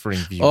differing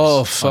views.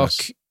 Oh, fuck.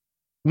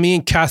 Me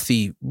and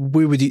Kathy,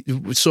 we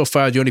were so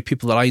far the only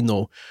people that I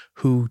know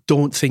who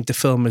don't think the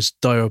film is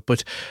dire,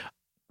 but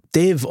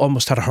Dave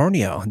almost had a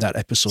hernia on that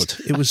episode.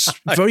 It was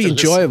very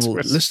enjoyable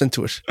listening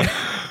to it.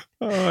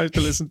 I have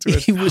to listen to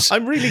it.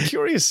 I'm really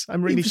curious. He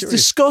was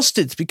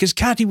disgusted because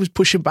Cathy was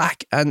pushing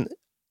back, and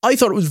I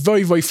thought it was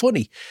very, very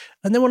funny.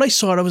 And then when I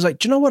saw it, I was like,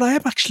 do you know what? I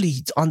am actually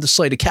on the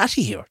side of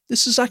Cathy here.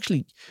 This is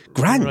actually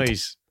grand.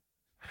 Right.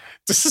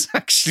 This is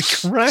actually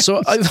grand.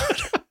 So I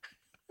thought...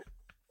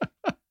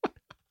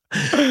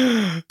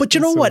 But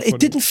you know what? Funny. It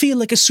didn't feel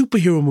like a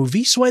superhero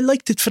movie, so I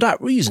liked it for that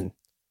reason.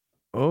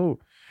 Oh,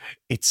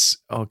 it's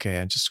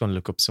okay. I'm just going to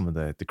look up some of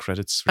the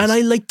credits. And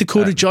I liked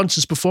Dakota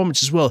Johnson's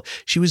performance as well.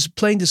 She was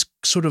playing this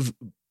sort of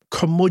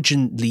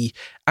curmudgeonly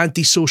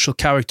antisocial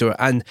character,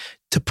 and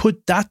to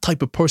put that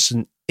type of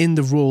person in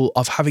the role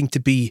of having to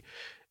be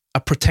a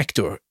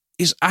protector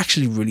is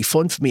actually really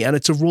fun for me. And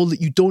it's a role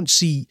that you don't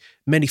see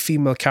many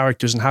female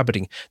characters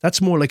inhabiting. That's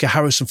more like a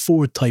Harrison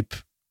Ford type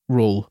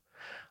role.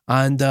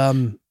 And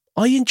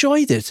I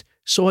enjoyed it.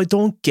 So I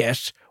don't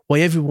get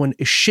why everyone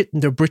is shitting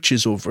their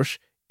britches over it.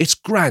 It's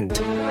grand.